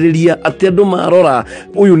kwaririria ati andu marora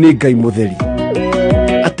uyu ni Ngai mutheri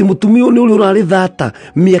ati mutumia ni uri urari thata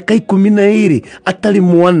miaka 12 atari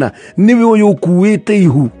mwana niwe uyu ukuite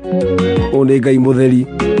ihu o ni Ngai mutheri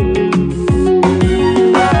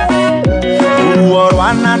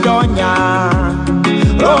uorwana ndonya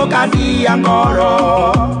rokadia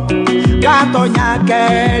ngoro gatonya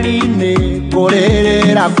keri-ini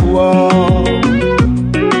kuririra kuo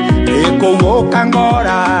ikuguka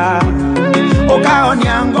ngora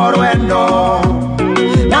ukaonia ngoro eno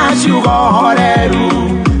na ciugo horeru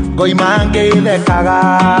ngoima ngithekaga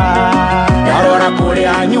arora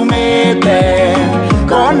kuria nyumite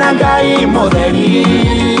kona Ngai mutheri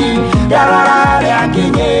arora ria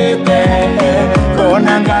nginyite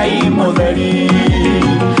kona Ngai mutheri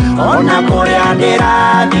ona kuria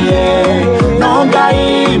ndirathie no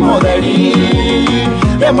Ngai mutheri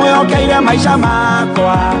ndimwihokeire maisha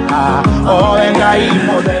makwa owe Ngai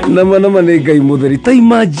mutheri nama nĩ Ngai mutheri. Ta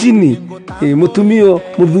imagine mutumio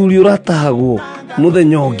muthuri uratahagwo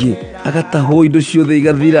muthenya ũngĩ agatahwo indo ciothe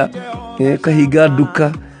igathira, kahinga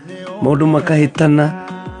nduka maũndũ makahĩtana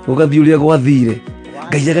ũgathi ũrĩa gwathire.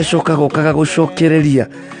 Ngai agacoka gokaga gucokereria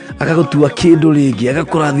agagutua kindu ringi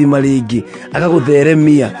agakurathima ringi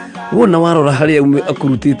agagutheremia. Wona warora haria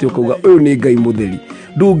akurutite ukauga uyu ni Ngai mutheri.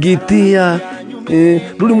 Ndungitia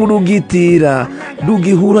nduri mundu ungitira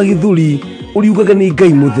ndungihura githuri uriugaga ni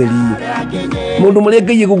Ngai mutheri. Mundu maria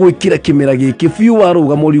Ngai egugwikira kimera giki fiu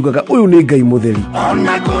waruga muriugaga uyu ni Ngai mutheri.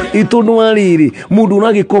 Itondu wariri mundu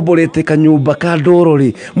unagikomborete kanyumba ka ndoro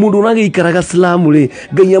ri mundu unagiikaraga slamu ri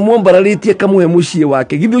Ngai amwambararitie kamuhe mucie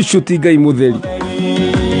wake githi ucio ti Ngai mutheri.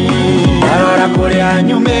 Arora kuria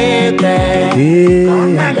nyumite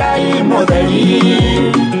Ngai mutheri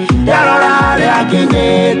arora ria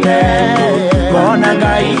kinyite kona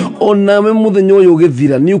Ngai. Onawe muthenya uyu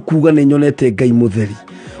ugithira ni ukuga ni nyonete Ngai mutheri.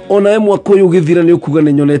 Onawe mwaka uyu ugithira ni ukuga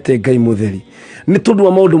ni nyonete Ngai mutheri. Ni tondu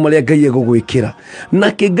wa maundu maria Ngai egugwikira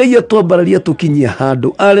nake Ngai atwambararia tukinyia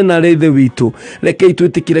handu ari na rethe witu rekei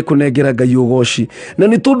twitikire kunengera Ngai ugoci. Na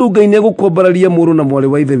ni tondu Ngai ni egukwambararia muru na mwari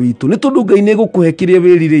wa ithe witu, ni tondu Ngai ni egukuhekirie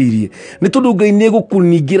wiririirie, ni tondu Ngai ni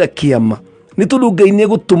egukunigira kiama, ni tondu Ngai ni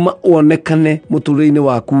egutuma onekane muturire-ini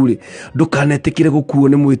waku ri. Ndukanetikire gukuo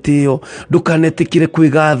ni mwitio, ndukanetikire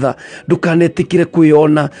kwigatha, ndukanetikire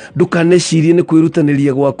kwiona, ndukanecirie ni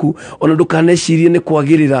kwirutaniria gwaku, ona ndukanecirie ni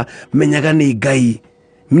kwagirira. Menyaga ni Ngai,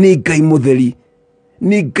 ni Ngai mutheri,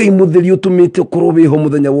 ni Ngai mutheri utumite ukorwo wiho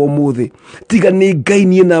muthenya wa umuthi. Tiga ni Ngai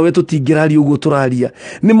nie nawe tutingirari uguo turaria.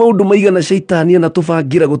 Ni maundu maigana shaitani na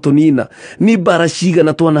tubangira gutunina, ni bara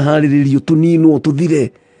cigana twanaharirio tuninwo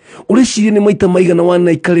tuthire. Urecirie ni maita maigana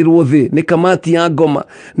wana ikarirwo thi ni kamati ya ngoma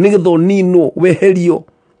nigetho nino weherio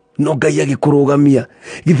no Ngai agikurugamia.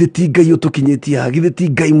 Githi ti Ngai utukinyitie ha, githi ti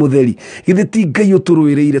Ngai mutheri, githi ti Ngai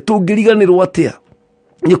uturuireire. Tungiriganirwo atia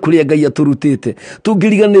ni kuria Ngai aturutite?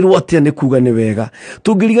 Tungiriganirwo atia ni kuga ni wega?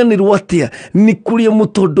 Tungiriganirwo atia ni kuria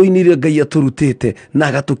mutondo-ini ria Ngai aturutite na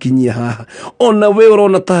agatukinyia haha? Ona we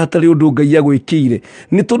urona ta hatari undu Ngai agwikire,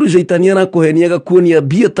 ni tondu shaitani arakuhenia agakuonia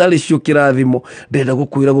mbia tari cio kirathimo. Ndenda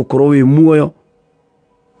gukwira gukorwo wi muoyo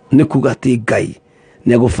ni kuga ti Ngai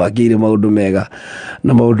ni agubangire maundu mega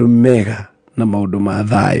na maundu mega na maundu ma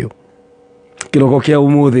thayo. Kiroko kia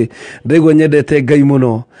umuthi ndegwa nyendete Ngai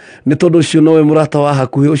muno, ni tondu ucio nowe murata wa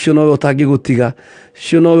hakuhi, ucio nowe utangigutiga,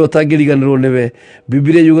 ucio nowe utangiriganirwo niwe.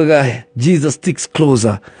 Biblia yugaga Jesus sticks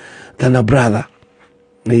closer than a brother.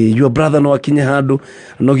 Your brother no akinye handu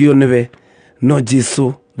nogio niwe, no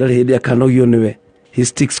Jesu ndari hindi akanogio niwe. He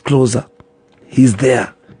sticks closer, he's there.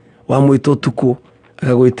 Wamwita utuku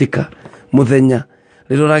agagwitika, muthenya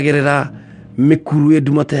riro ragerera mikuru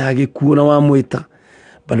edumate yagikuo na wamwita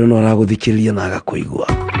bado no araguthikiriria na agakuigua.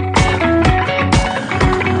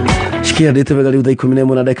 Shikia ndete wega riu thaa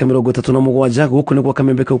 11 na dakika 37 guku ni kwa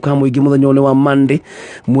kamembeka ukamuingi muthenya one wa Monday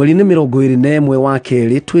mweri ni 21 wa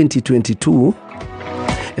keri 2022.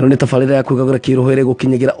 Ino ni tafarira ya Kwigagura Kiroho ire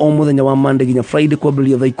gukinyagira o muthenya wa Monday ginya Friday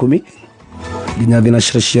kwambiria thaa 10 ginya thina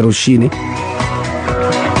cia rucini.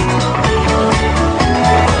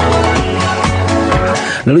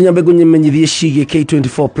 Na rĩu nyambe ngũmenyithie ciĩgiĩ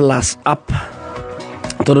K24 Plus app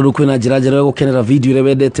tondu rĩu kwĩna njĩra njerũ ya gũkenera video ĩrĩa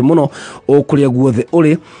wendete mũno ũkũrĩa guothe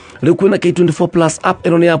ũrĩ. Rĩu kwĩna K24 Plus app,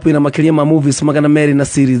 ĩno nĩ app ĩna makĩria ma movies magana merĩ na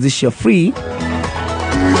series cia free.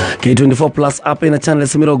 K24 Plus app ĩna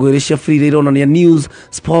channels 20 cia free iria ironania news,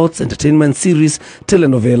 sports, entertainment series,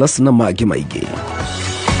 telenovelas na mangĩ maingĩ.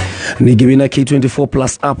 Ningĩ wĩna K24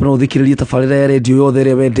 Plus app no ũthikĩrĩrie tabarĩra ya radio yothe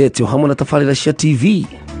ĩrĩa wendete o hamwe na tabarĩra cia TV.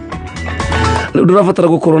 Rĩu ndũrabatara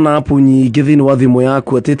gũkorwo na app nyingĩ thĩinĩ wa thimũ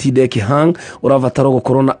yaku atĩ tinde ĩkĩhang. Ũrabatara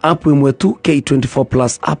gũkorwo na app ĩmwe tu, K24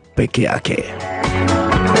 Plus app peke yake.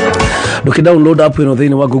 Ndũkĩdownload app ĩno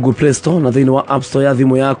thĩinĩ wa Google Play Store na thĩinĩ wa App Store ya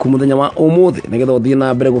thimũ yaku mũthenya wa ũmũthĩ nĩgetha ũthiĩ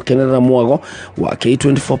na mbere gũkenerera mwago wa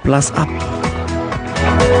K24 Plus app.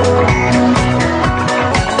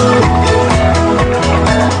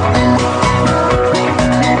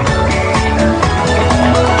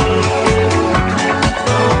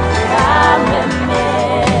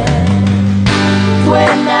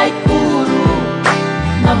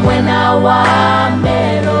 Mwena wa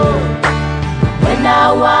Mero,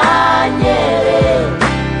 mwena wa Nyere,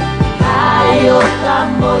 ayo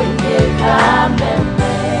kamoine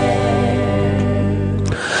kameme.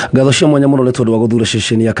 Ngatho cia mwanya muno nĩ tondũ wa gũthura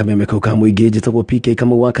ceceni ya Kameme kau ka mũingĩ. Njĩtagwo PK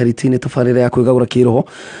Kamau wa Karitei, tabarĩra ya Kwigagura Kiroho.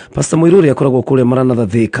 Pastor Mũirũri akoragwo kũrĩa Maranatha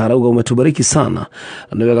Thika, arauga umetubariki sana,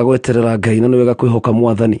 nĩ wega gweterera Ngai na nĩ wega kwĩhoka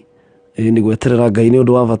Mwathani. ni gweterera Ngai ni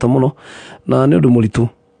undu wa bata muno na ni undu muritu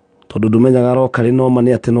tondu ndumenyaga aroka ri no ma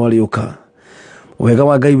ni ati no ariuka wega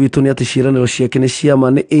wa Ngai witu ni ati ciiraniro ciake ni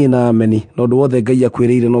ciama ni ina ameni no ndu wothe Ngai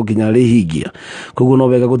akwiriire no nginya rihingia koguo no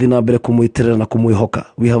wega guthi na mbere kumwiterera na kumwihoka.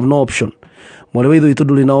 We have no option. Mwale withu itu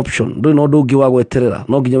nduri na option, nduri no ndungi wa gweterera,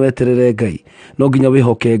 no nginya weterere Ngai, no nginya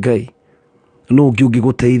wihoke Ngai, no ngi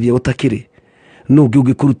guteithia utakiri, no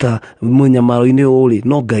ngi kuruta munyamaro-ini uri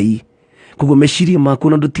no Ngai. Koguo meciria maku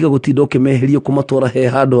na ndutiga gutinda ukimeheria kumatwara he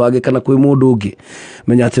handu hage kana kwi mundu ungi,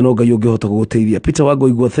 menya ati no Ngai ungihota guguteithia. Peter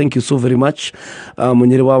Wagoigwa, thank you so very much.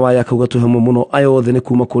 Munyeri wa waya kauga tuhamwe muno ayo the ne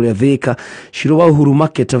kuma kuria Thika. Shiro wa Uhuru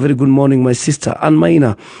Market, a very good morning my sister Ann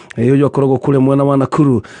Maina. Yo akorogo kule mwana wa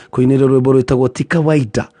Nakuru kuinira rwimbo rwitagwo ti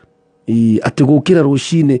kawaida. Ati gukira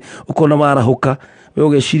rucini ukona marahuka we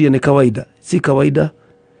ugeciria ni kawaida, si kawaida.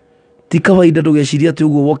 Ti kawaida ndugeciria ati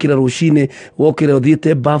uguo wokira rucini wokira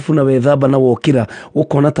uthiite bafu na wethamba na wokira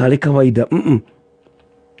ukona tari kawaida.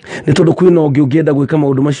 Ni tondu kwina ungi ungienda gwika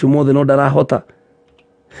maundu macio mothe no ndarahota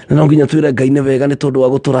na no nginya twire Ngai ne wega ni tondu wa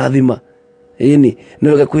guturathima. Ni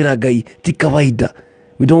wega kwira Ngai ti kawaida.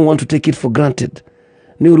 We don't want to take it for granted.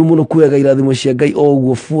 Ni uru muno kuega irathimo cia Ngai o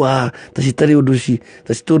uguo fua ta citari undu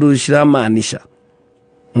ciramanisha.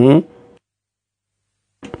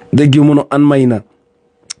 Thank you muno Ann Maina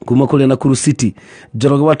kuma kule Nakuru City.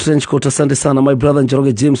 Njoroge wa Trench Coat, asante sana my brother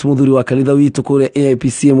Njoroge James muthuri wa kanitha witu kule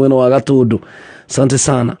AIPC mwena wa Gatundu, asante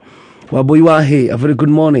sana. Waboi wa he, a very good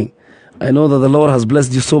morning. I know that the Lord has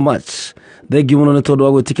blessed you so much. Thank you muno ni tondu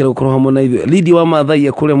wa gwitikira gukorwo hamwe na ithuĩ. Lidi wa Mathai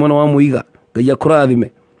ya kule mwena wa Muiga, Ngai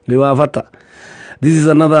akurathime ni wa bata. This is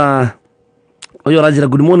another oyo rajira.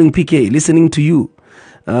 Good morning PK, listening to you.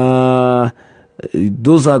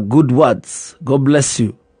 Those are good words. God bless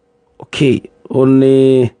you. Okay,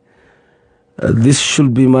 only this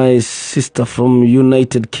should be my sister from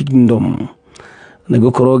United Kingdom.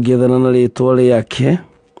 Nigukoro gethana na ritwa riake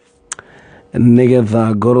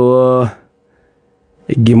nigetha ngorwo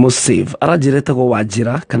ngimusave. Arajireta go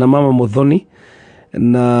Wajira kana mama Muthoni,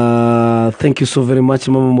 na thank you so very much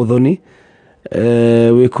mama Muthoni.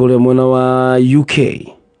 We kule mwena wa UK.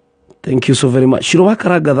 Thank you so very much. Shiro wa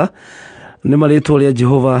Karagatha ni maritwa ria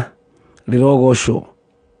Jehova rirogocwo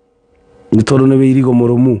ni tondu ni wirigo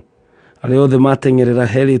murumu aria othe matengerera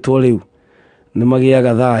he ritwa riu ni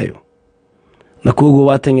magiaga thayo, na koguo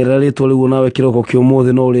watengerera ritwa riu nawe kiroko kio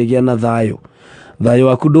mothe no urigia na thayo. Thayo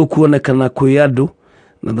waku ndukuonekana kwi andu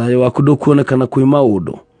na thayo waku ndukuonekana kwi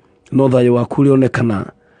maundu, no thayo waku rionekana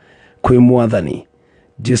kwi Mwathani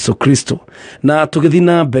Jesu Kristo. Na tugithi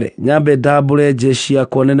na mbere nyambe ndambure jeshi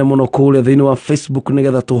yakwa nene muno kule thiini wa Facebook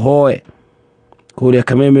nigetha tuhoe kule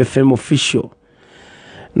Kameme FM official,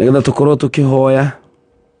 nigetha tukorwo tukihoya.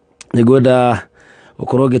 Nigwenda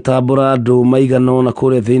ukorwo gitambura andu maigana na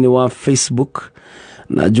kule thiini wa Facebook,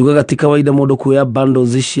 na njugaga ti kawaida mundu kuya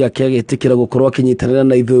bundles ciake agitikira gukorwo akinyitanira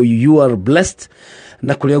na ithuĩ. You are blessed,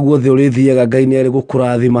 na kuria guothe urithiaga Ngai ni ari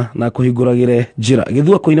gukurathima na kuhinguragire njira.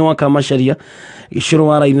 Githua koine wa Kamacharia Ishiro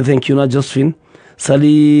wa Raini, thank you na Josephine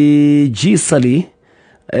Sali G Sali,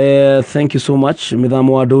 thank you so much.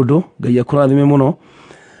 Mithamo wa Dodo, Ngai akurathime muno.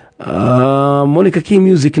 Monica King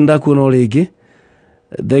Music ndakuona rigi,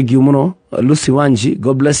 thank you muno. Lucy Wanji,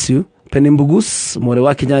 God bless you. Penny Mbugus mwore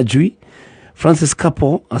wa Kinyajui. Francis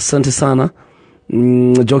Kapo, asante sana.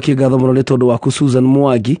 Joki gatho muno ni tondu waku. Susan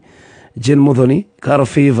Mwagi, Jane Muthoni, Caro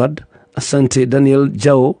Favored, asante. Daniel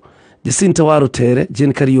Jao, Jacinta Warutere,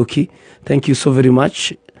 Jane Karaoke, thank you so very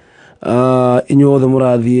much. Inyo othe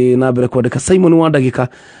murathie na mbere kwandika. Simon Wandagika,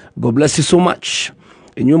 God bless you so much.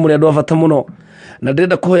 Inyo muri andu avata muno, na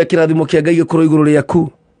ndenda kuhoya kirathimo kia Ngai gikorwo iguru riaku,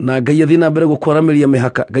 na Ngai athie na mbere gukwarameria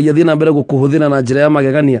mihaka, Ngai athie na mbere gukuhuthira na njira ya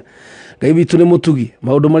magegania. Ngai witu ni mutugi,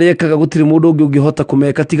 maundu maria ekaga gutiri mundu ungi ungihota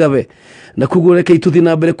kumeka tigawe, na kuguo reke ituthi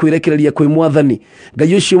na mbere kwirekereria kwi Mwathani.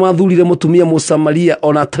 Ngai ucio wathurire mutumia Musamaria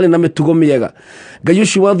ona atari na mitugo miega. Ngai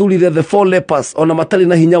ucio wathurire the four lepers ona matari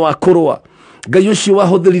na hinya wa kurwa. Ngai ucio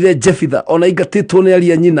wahuthirire Jefitha ona ingatitwo ni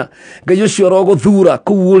aria nyina. Ngai ucio aroguthura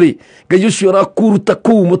kuu uri, Ngai ucio arakuruta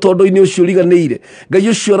kuu mutondo-ini ucio riganire. Ngai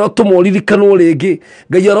ucio arotuma ririkanwo ringi,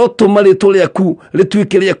 Ngai arotuma ritwa riaku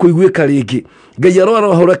rituike ria kuiguika ringi. Ngai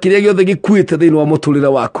arohora kiria giothe gikuite thiini wa muturire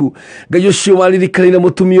waku. Ngai ucio waririkanire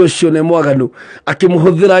mutumia ucio ne mwaganu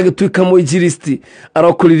akimuhuthira agituika muinjiristi,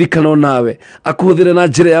 arokuririkana nawe akuhuthire na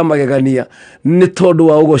njira ya magegania ni tondu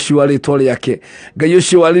wa ugoci wa ritwa riake. Ngai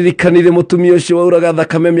ucio waririkanire mutumia ucio wauraga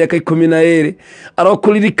thakame miaka 12,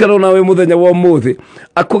 arokuririkana nawe muthenya wa umuthi,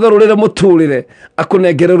 akugarurire muturire,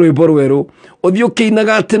 akunengere rwimbo rweru, uthio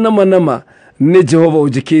kiinaga ati nama ni Jehova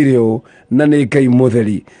ujikire u na ni Ngai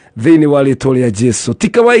mutheri thiini wa ritwa ria Jesu. Ti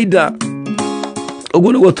kawaida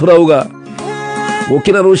uguo niguo turauga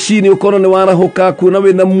Ukira rushini ukono ni warahuka kuna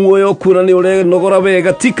wina muoyo kuna ni ule nogora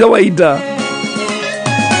wega ti kawaida.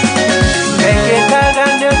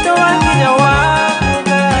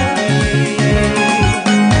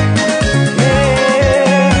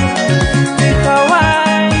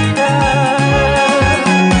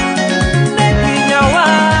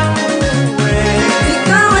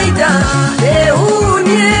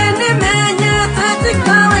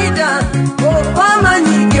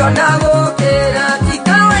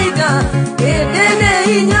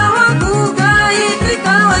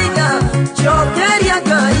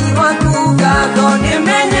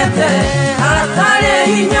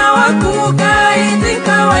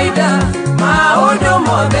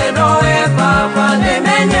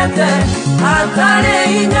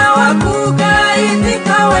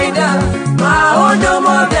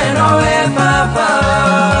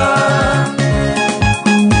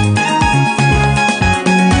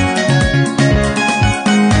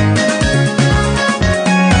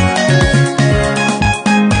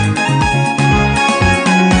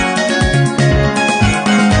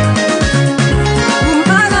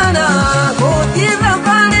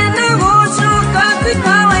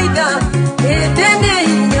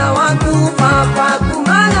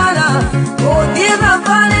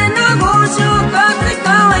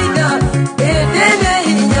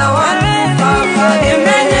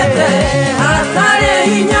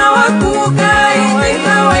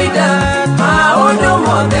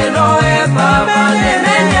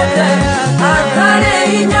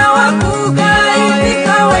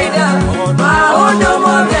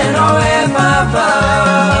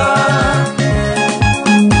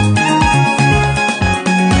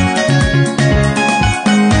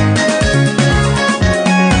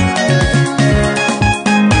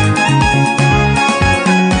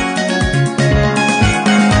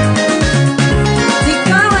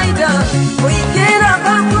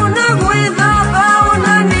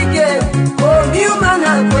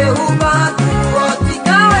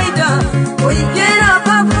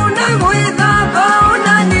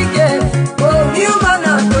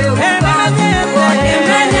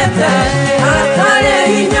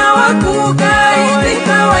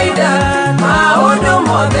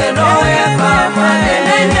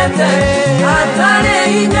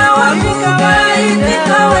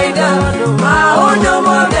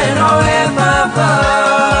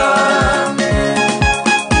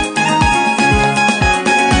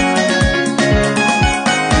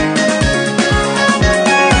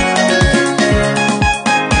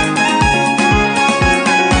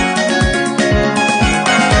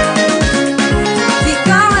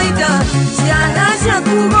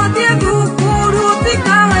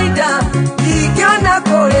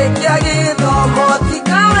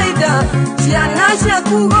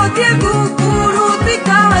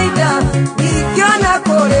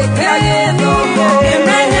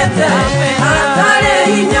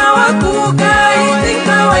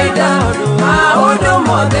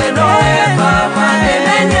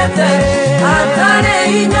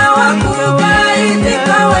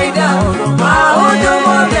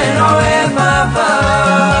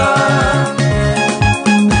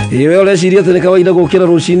 Iwe ureciria ati ni kawaida gukira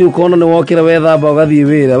rucini ukona ni wokira wethamba ugathie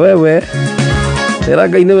wira wewe tera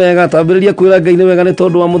Ngai ni wega tambiriria kwira Ngai ni wega ni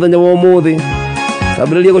tondu wa muthenya wa umuthi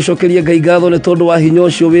tambiriria gucokeria Ngai ngatho ni tondu wa hinya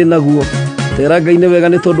ucio winaguo tera Ngai ni wega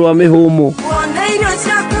ni tondu wa mihumu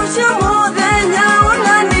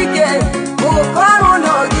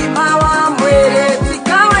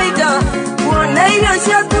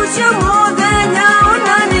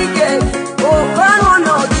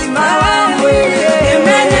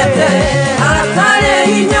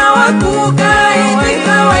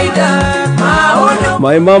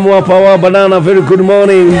My mom wa power banana, very good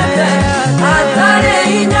morning.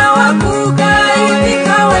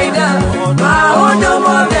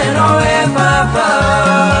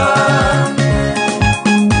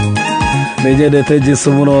 Nejendete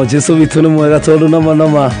Jesu muno, Jesu witu ni mwega tondu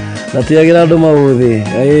nama natiagira andu mauthi.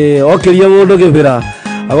 Okiria mundu gibira,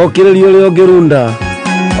 agokiriria uri ongirunda,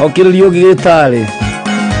 okiriria ungigitari.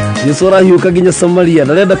 Jesu arahiuka nginya Samaria,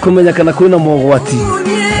 ndarenda kumenya kana kwina mogwati.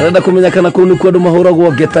 Arenda kumenya kana kunu kwandu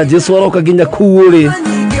mahuragwo ngeta Jesu aroka nginya kuuri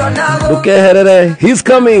dukeherere he's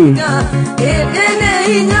coming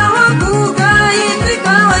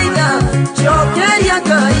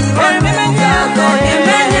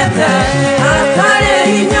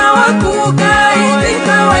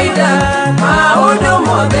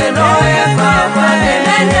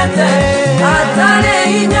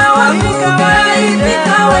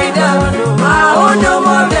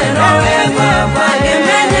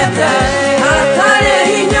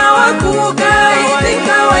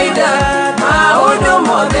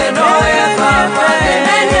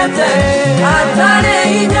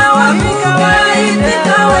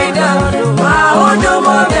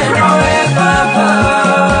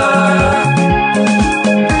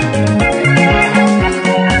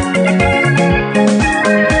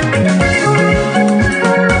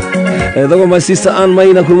Natoka my sister Ann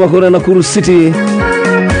Maina kuruma kore Nakuru City.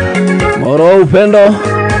 Moro upendo.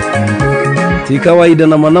 Ti kawaida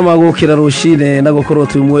na manama gukira rushine na gukorwo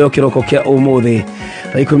twi muoyo kiroko kya umuthi.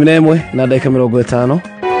 Thaa 11 na dakika 50.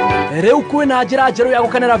 Reu kwina njira njeru ya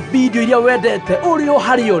gukanira video iria wendete uri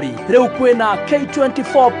hariori. Reu kwina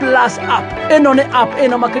K24 Plus app. Eno ni app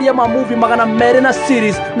ena makiria ma movie magana mere na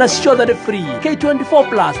series na show that free. K24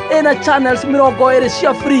 Plus ena channels mirongo ere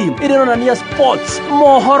cia free. Ireno na nia sports,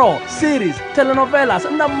 mohoro, series, telenovelas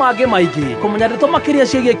na mage maigi. Kumenya ndeto makiria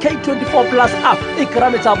ciege K24 Plus app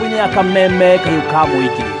ikrame tabuine ya kameme kayo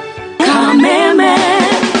kamuigi. Kameme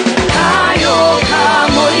kayo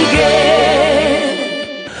kamuigi.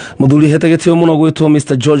 Muthuri hetegetio muno gwitwo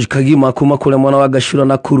Mr. George Kagima kuma kule mwana wa Gashura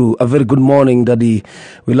Nakuru. A very good morning daddy.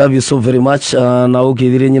 We love you so very much. Na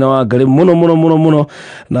ugithire nyina wa Ngai muno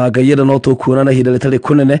na Ngai yenda no tukuona na hida letale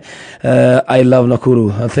kunene. I love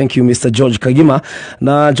Nakuru. Thank you Mr. George Kagima.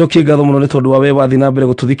 Na joki gatho muno ni tondu wa we wathi na mbere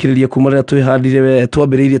gututhikiriria kumarira twihandire we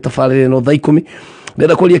twambiriirie tafarire no thaa 10.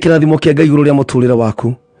 Ndenda kuria kirathimo kia Ngai iguru ria muturire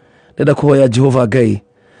waku. Ndenda kuhoya Jehova Ngai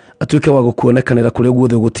atuike wa gukuonekanira kuri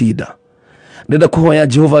guothe gutinda. Ndenda kuhoya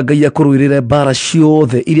Jehova Ngai akurwirire bara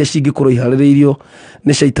ciothe iria cingikorwo ihaririirio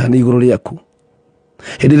ni shaitani iguru riaku.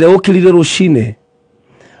 Hindi ria ukirire rucine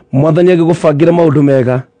mwathani agigubangira maundu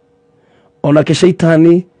mega, ona ke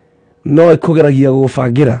shaitani no ikugeragia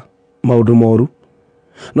gubangira maundu moru.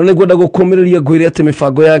 No ni gwenda gukumiriria ngwire ati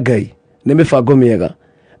mifango ya Ngai ni mifango miega,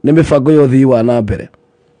 ni mifango ya uthii wa na mbere.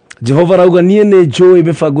 Jehova rauga nie ni njui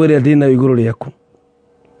mifango iria ndina iguru riaku.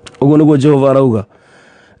 Uguo niguo Jehova rauga.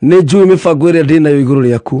 Ni njui mifango iria ndina iguru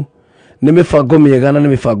riaku, ni mifango miega na ni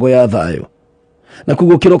mifango ya thayo. Na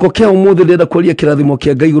kugo kiroko kia umuthi ndenda kwaria kirathimo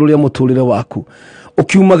kia Ngai iguru ria muturire waku.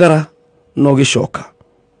 Ukiumagara no gicoka.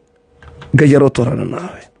 Ngai arotorana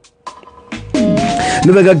nawe.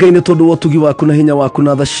 Ni wega Ngai ni tondu wotugi waku na hinya waku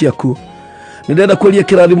na tha ciaku. Ni ndenda kwaria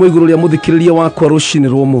kirathimo iguru ria muthikiriria wakwa rucini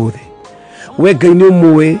rwo umuthi. We Ngai ni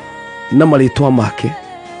umwe na maritwa make.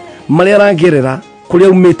 Maria arangerera kuria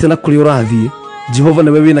umite na kuria urathie. Jehova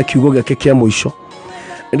niwe wina kiugo giake kia muisho.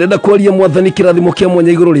 Ndenda kwaria mwathani kirathimo kia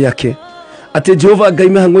mwanya iguru riake. Ati Jehova Ngai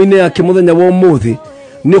mihango-ini yake muthenya wa umuthi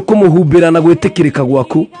ni ukumuhumbira na gwitikirika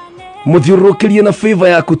gwaku. Muthiurukirie na favor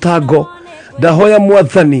yaku tango. Ndahoya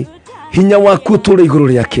mwathani hinya waku turi iguru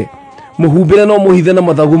riake. Muhumbire no muhithe na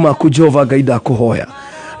mathagu maku Jehova Ngai ndakuhoya.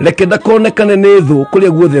 Reke ndakonekane ni thu kuria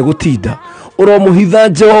guothe gutinda. Uromuhitha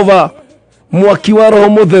Jehova mwaki wa roho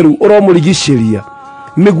mutheru uromurigishiria.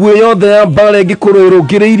 Miguo yothe ya mbara ngikorwo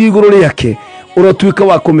irungireire iguru riake urotuika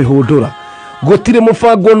wa kumihundura. Gutire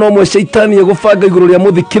mufango no mwe shaitani egubanga iguru ria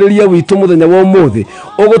muthikiriria witu muthenya wa umuthi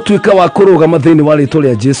ugutuika wa kurugama thiini wa ritwa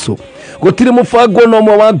ria Jesu. Gutire mufango no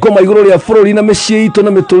mwe wa ngoma iguru ria bururi na micii itu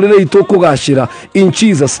na miturire itu kugashira in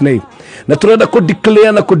Jesus name. Na turenda ku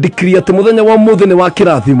declare na ku decree ati muthenya wa umuthi ni wa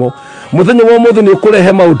kirathimo. Muthenya wa umuthi ni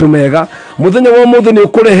ukurehe maundu mega. Muthenya wa umuthi ni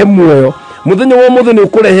ukurehe muoyo. Muthenya wa umuthi ni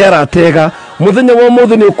ukurehe aratega. Muthenya wa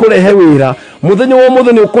umuthi ni ukurehe wira. Muthenya wa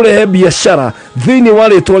umuthi ni ukurehe biashara thiini wa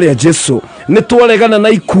ritwa ria Jesu. Ni twaregana na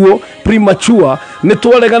ikuo premature, ni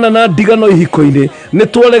twaregana na ndigano ihiko-ini, ni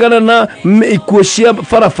twaregana na ikuo cia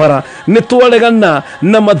farafara, ni twaregana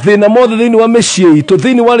na mathina mothe thiini wa micii itu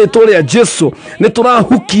thiini wa ritwa ria Jesu. Ni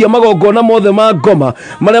turahukia magongona mothe ma ngoma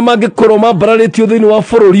maria mangikorwo mambararitio thiini wa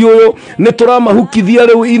bururi uyu, ni turamahukithia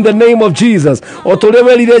riu in the name of Jesus. O turia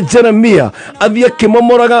werire Jeremia athie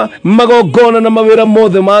kimomoraga magongona na mawira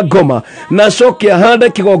mothe ma ngoma na coke ahande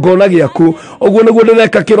kigongona giaku. Uguo niguo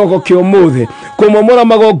ndireka kiroko kia umuthi kumomora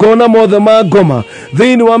magongona mothe ma ngoma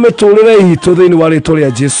thiini wa miturire itu thiini wa ritwa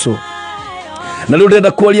ria Jesu. Na riu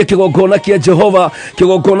ndenda kwaria kigongona kia Jehova,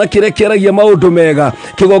 kigongona kiria kiaragia maundu mega,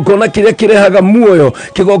 kigongona kiria kirehaga muoyo,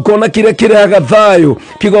 kigongona kiria kirehaga thayo,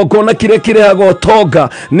 kigongona kiria kirehaga utonga.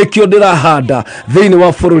 Nikio ndirahanda thiini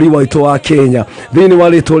wa bururi waitu wa Kenya thiini wa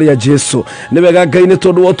ritwa ria Jesu. Ni wega Ngai ni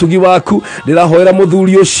tondu wotugi waku ndirahoera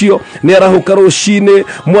muthuri ucio ni arahuka rucini.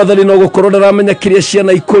 Mwathani no gukorwo ndaramenya kiria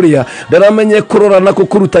ciana ikuria, ndaramenya kurora na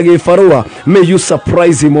kukuruta gibarua. May you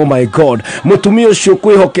surprise him, oh my God. Mutumia ucio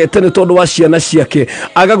kwihokete ni tondu wa ciana ciake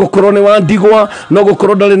agagukorwo ni wa ndigwa, no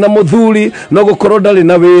gukorwo ndari na muthuri, no gukorwo ndari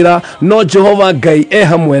na wira, no Jehova Ngai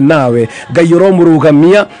hamwe nawe. Ngai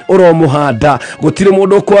uromurugamia, uromuhanda. Gutire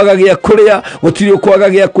mundu ukwaga gia kuria, gutire ukwaga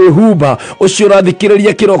gia kwihumba. Ucio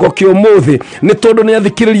rathikiriria kiroko kia umuthi ni tondu ni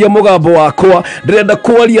athikiriria mugambo wakwa. Ndirenda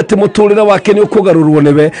kwaria ati muturire wake ni ukugarurwo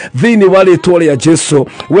niwe thiini wa ritwa ria Jesu.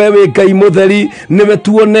 Wewe Ngai mutheri niwe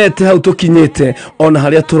tuonete hau tukinyite ona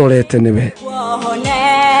haria turorete niwe.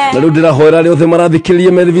 na rĩu ndĩrahoera arĩa othe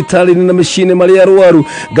marathikĩrĩria me thibitarĩ-inĩ na mĩciĩ-inĩ marĩ arwaru.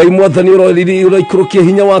 Ngai Mwathani ũroikũrũkia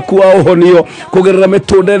hinya waku wa ũhonio kũgerera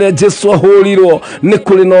mĩtũnda ĩrĩa Jesu ahũrirwo. Nĩ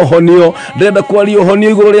kũrĩ na ũhonio. Ndĩrenda kwaria ũhonio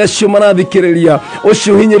igũrũ rĩa acio marathikĩrĩria.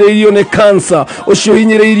 Ũcio hinyĩrĩirio nĩ cancer, ũcio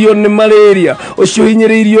hinyĩrĩirio nĩ malaria, ũcio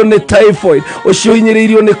hinyĩrĩirio nĩ typhoid, ũcio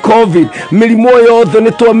hinyĩrĩirio nĩ covid. Mĩrimũ yothe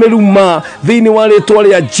nĩ twamĩruma thĩinĩ wa rĩĩtwa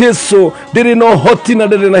rĩa Jesu. Ndĩrĩ na ũhoti na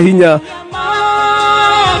ndĩrĩ na hinya.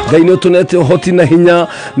 Ngai nĩ ũtũnete ũhoti na hinya,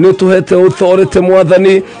 nĩ ũtũhete authority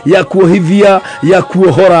Mwathani ya kuohithia, ya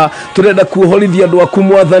kuohora. Tũrenda kuohorithia andũ aku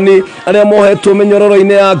Mwathani, arĩa mohetwo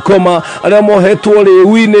mĩnyororo-inĩ ya ngoma, arĩa mohetwo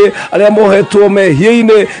rĩu-inĩ, arĩa mohetwo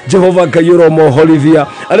mehia-inĩ. Jehova Ngai ũromohorithia.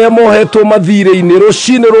 Arĩa mohetwo mathirĩ-inĩ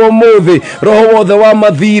rũcinĩ rwa ũmũthĩ, roho wothe wa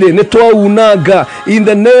mathirĩ nĩ twaunanga in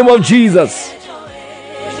the name of Jesus.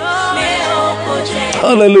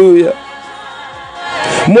 Hallelujah.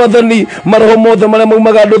 Mwathani, maroho mothe marĩa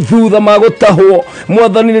maumaga andũ thutha ma gũtahwo,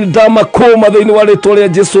 Mwathani nĩ ndamakũma thĩinĩ wa rĩĩtwa rĩa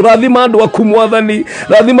Jesu. Rathima andũ aku Mwathani,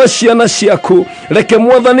 rathima ciana ciaku. Reke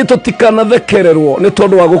Mwathani tũtikanathekererwo nĩ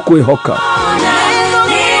tondũ wa gũkwĩhoka.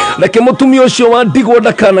 Reke mũtumia ũcio wa ndigwa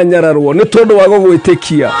ndakananyararwo nĩ tondũ wa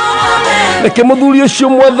gũgwĩtĩkia. Reke mũthuri ũcio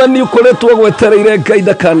Mwathani ũkoretwo agwetereire Ngai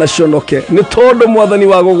ndakanaconoke nĩ tondũ Mwathani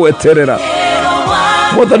wa gũgweterera.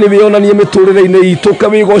 Mwathani wĩonanie mĩtũrĩre-inĩ itũ,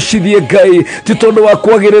 ũkamĩgocithie Ngai, ti tondũ wa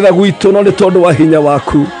kwagĩrĩra gwitũ no nĩ tondũ wa hinya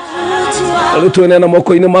waku. Rĩu twĩneana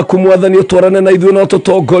moko-inĩ maku Mwathani, ũtwarane na ithuĩ na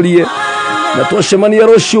ũtũtongorie, na twacemania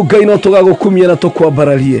rũciũ Ngai no tũgagũkumia na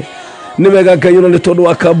tũkwambararie. Nĩ wega Ngai no nĩ tondũ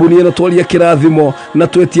wa kambuni ĩno twaria kĩrathimo na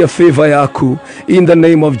twetia favor yaku in the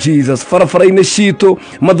name of Jesus. Barabara-inĩ citũ,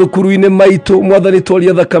 mathukuru-inĩ maitũ Mwathani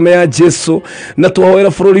twaria thakame ya Jesu, na twahoera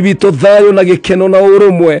bũrũri witũ thayũ na gĩkeno na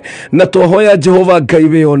ũrũmwe, na twahoya Jehova Ngai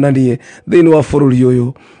wĩonanie thĩinĩ wa bũrũri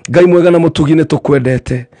ũyũ. Ngai mwega na mũtugi nĩ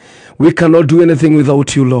tũkwendete. We cannot do anything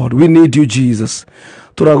without you, Lord. We need you, Jesus.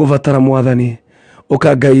 Tũragũbatara Mwathani.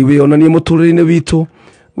 Ũka Ngai wĩonanie mũtũrĩre-inĩ witũ,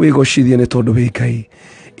 wĩgocithie nĩ tondũ wĩ Ngai.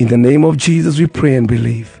 In the name of Jesus we pray and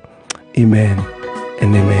believe. Amen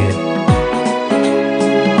and amen.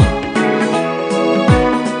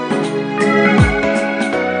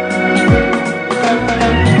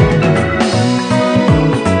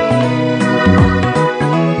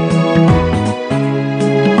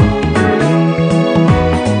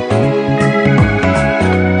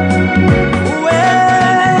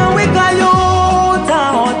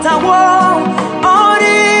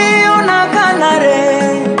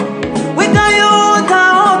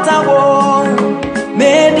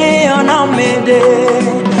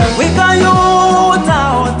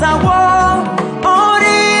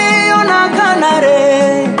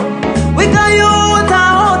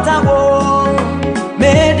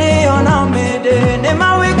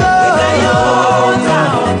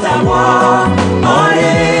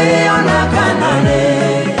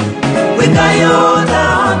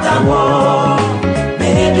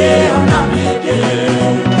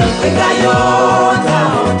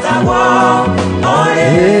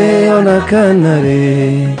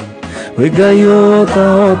 Kanare wegayo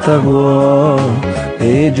taotagwo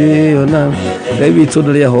eje ona David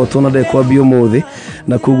tondria hoto na ndekwambia umuthi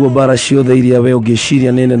na kugwo bara ciothe iria we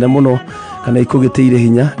ungiciria nene na muno kana ikugiteire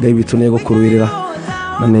hinya David tone gukurwirira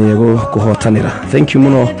na ne gukuhotanira. Thank you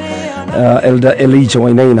muno Elder Elijah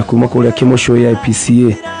Wainaina kuma kuria Kimosho ya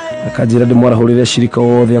IPCA akajira ndimwarahurire shirika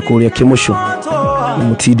wothe akuria Kimosho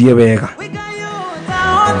mutidie wega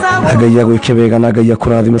Ngai agwĩke wega na Ngai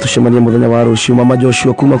akũrathime. Tucemanie mũthenya wa rũciũ. Mama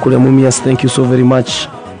Joshua kuma kũrĩa Mumias, thank you so very much.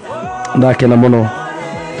 Ndakena mũno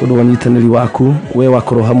tondũ wanyitanĩri waku we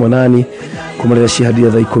wakorwo hamwe nani kumarĩra cihadia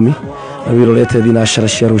thaa 10 na wirorete thinacara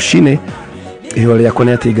cia rũcinĩ. Ihwa rĩakwa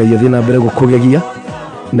nĩ atĩ Ngai athiĩ na mbere gũkũgegia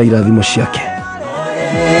na irathimo ciake,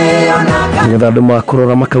 nĩgetha andũ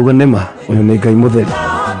makũrora makauga nĩma ũyũ nĩ Ngai mũtheri.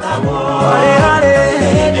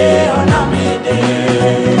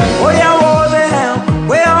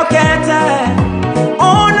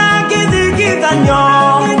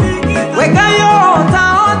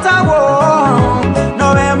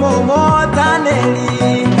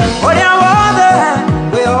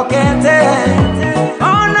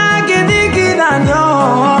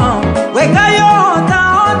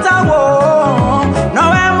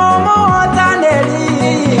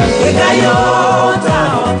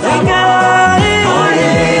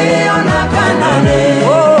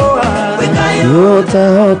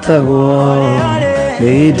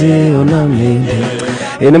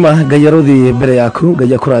 Enema gayaruthi mbere yaku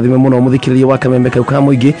ngaya kurathime muno muthikiririe wa kamembe kau ka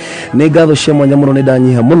muingi ni ngatho cia mwanya muno ni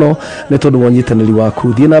danyiha muno ni tondu wonyitaniri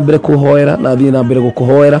waku thie na mbere kuhoera na thie na mbere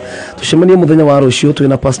gukuhoera tucemanie muthenya wa rucio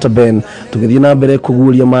twina Pastor Ben tugithie na mbere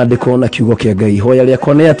kuguria maandiko na kiugo kia Ngai hoya ria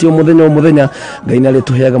kone ati o muthenya Ngai na ri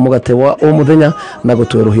tuheaga mugate wa o muthenya na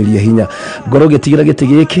gutweruhiria hinya ngoro gitigira giti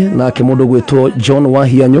giki nake mundu gwitwo John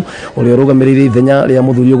Wahianyo uri rugamiriri ithenya ria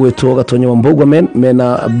muthuri gwitwo Gatonyo wa Mbugwa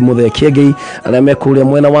mena mutheki Ngai aria mekuria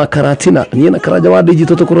mwena wa Karatina nie na karaja wa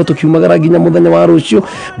digital tukorwo tukiumagara ginya muthenya wa rucio.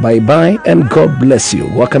 Bye bye and God bless you.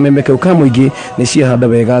 Wakamembe kau ka muingi ni cia handa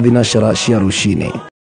wega thina cia rucini.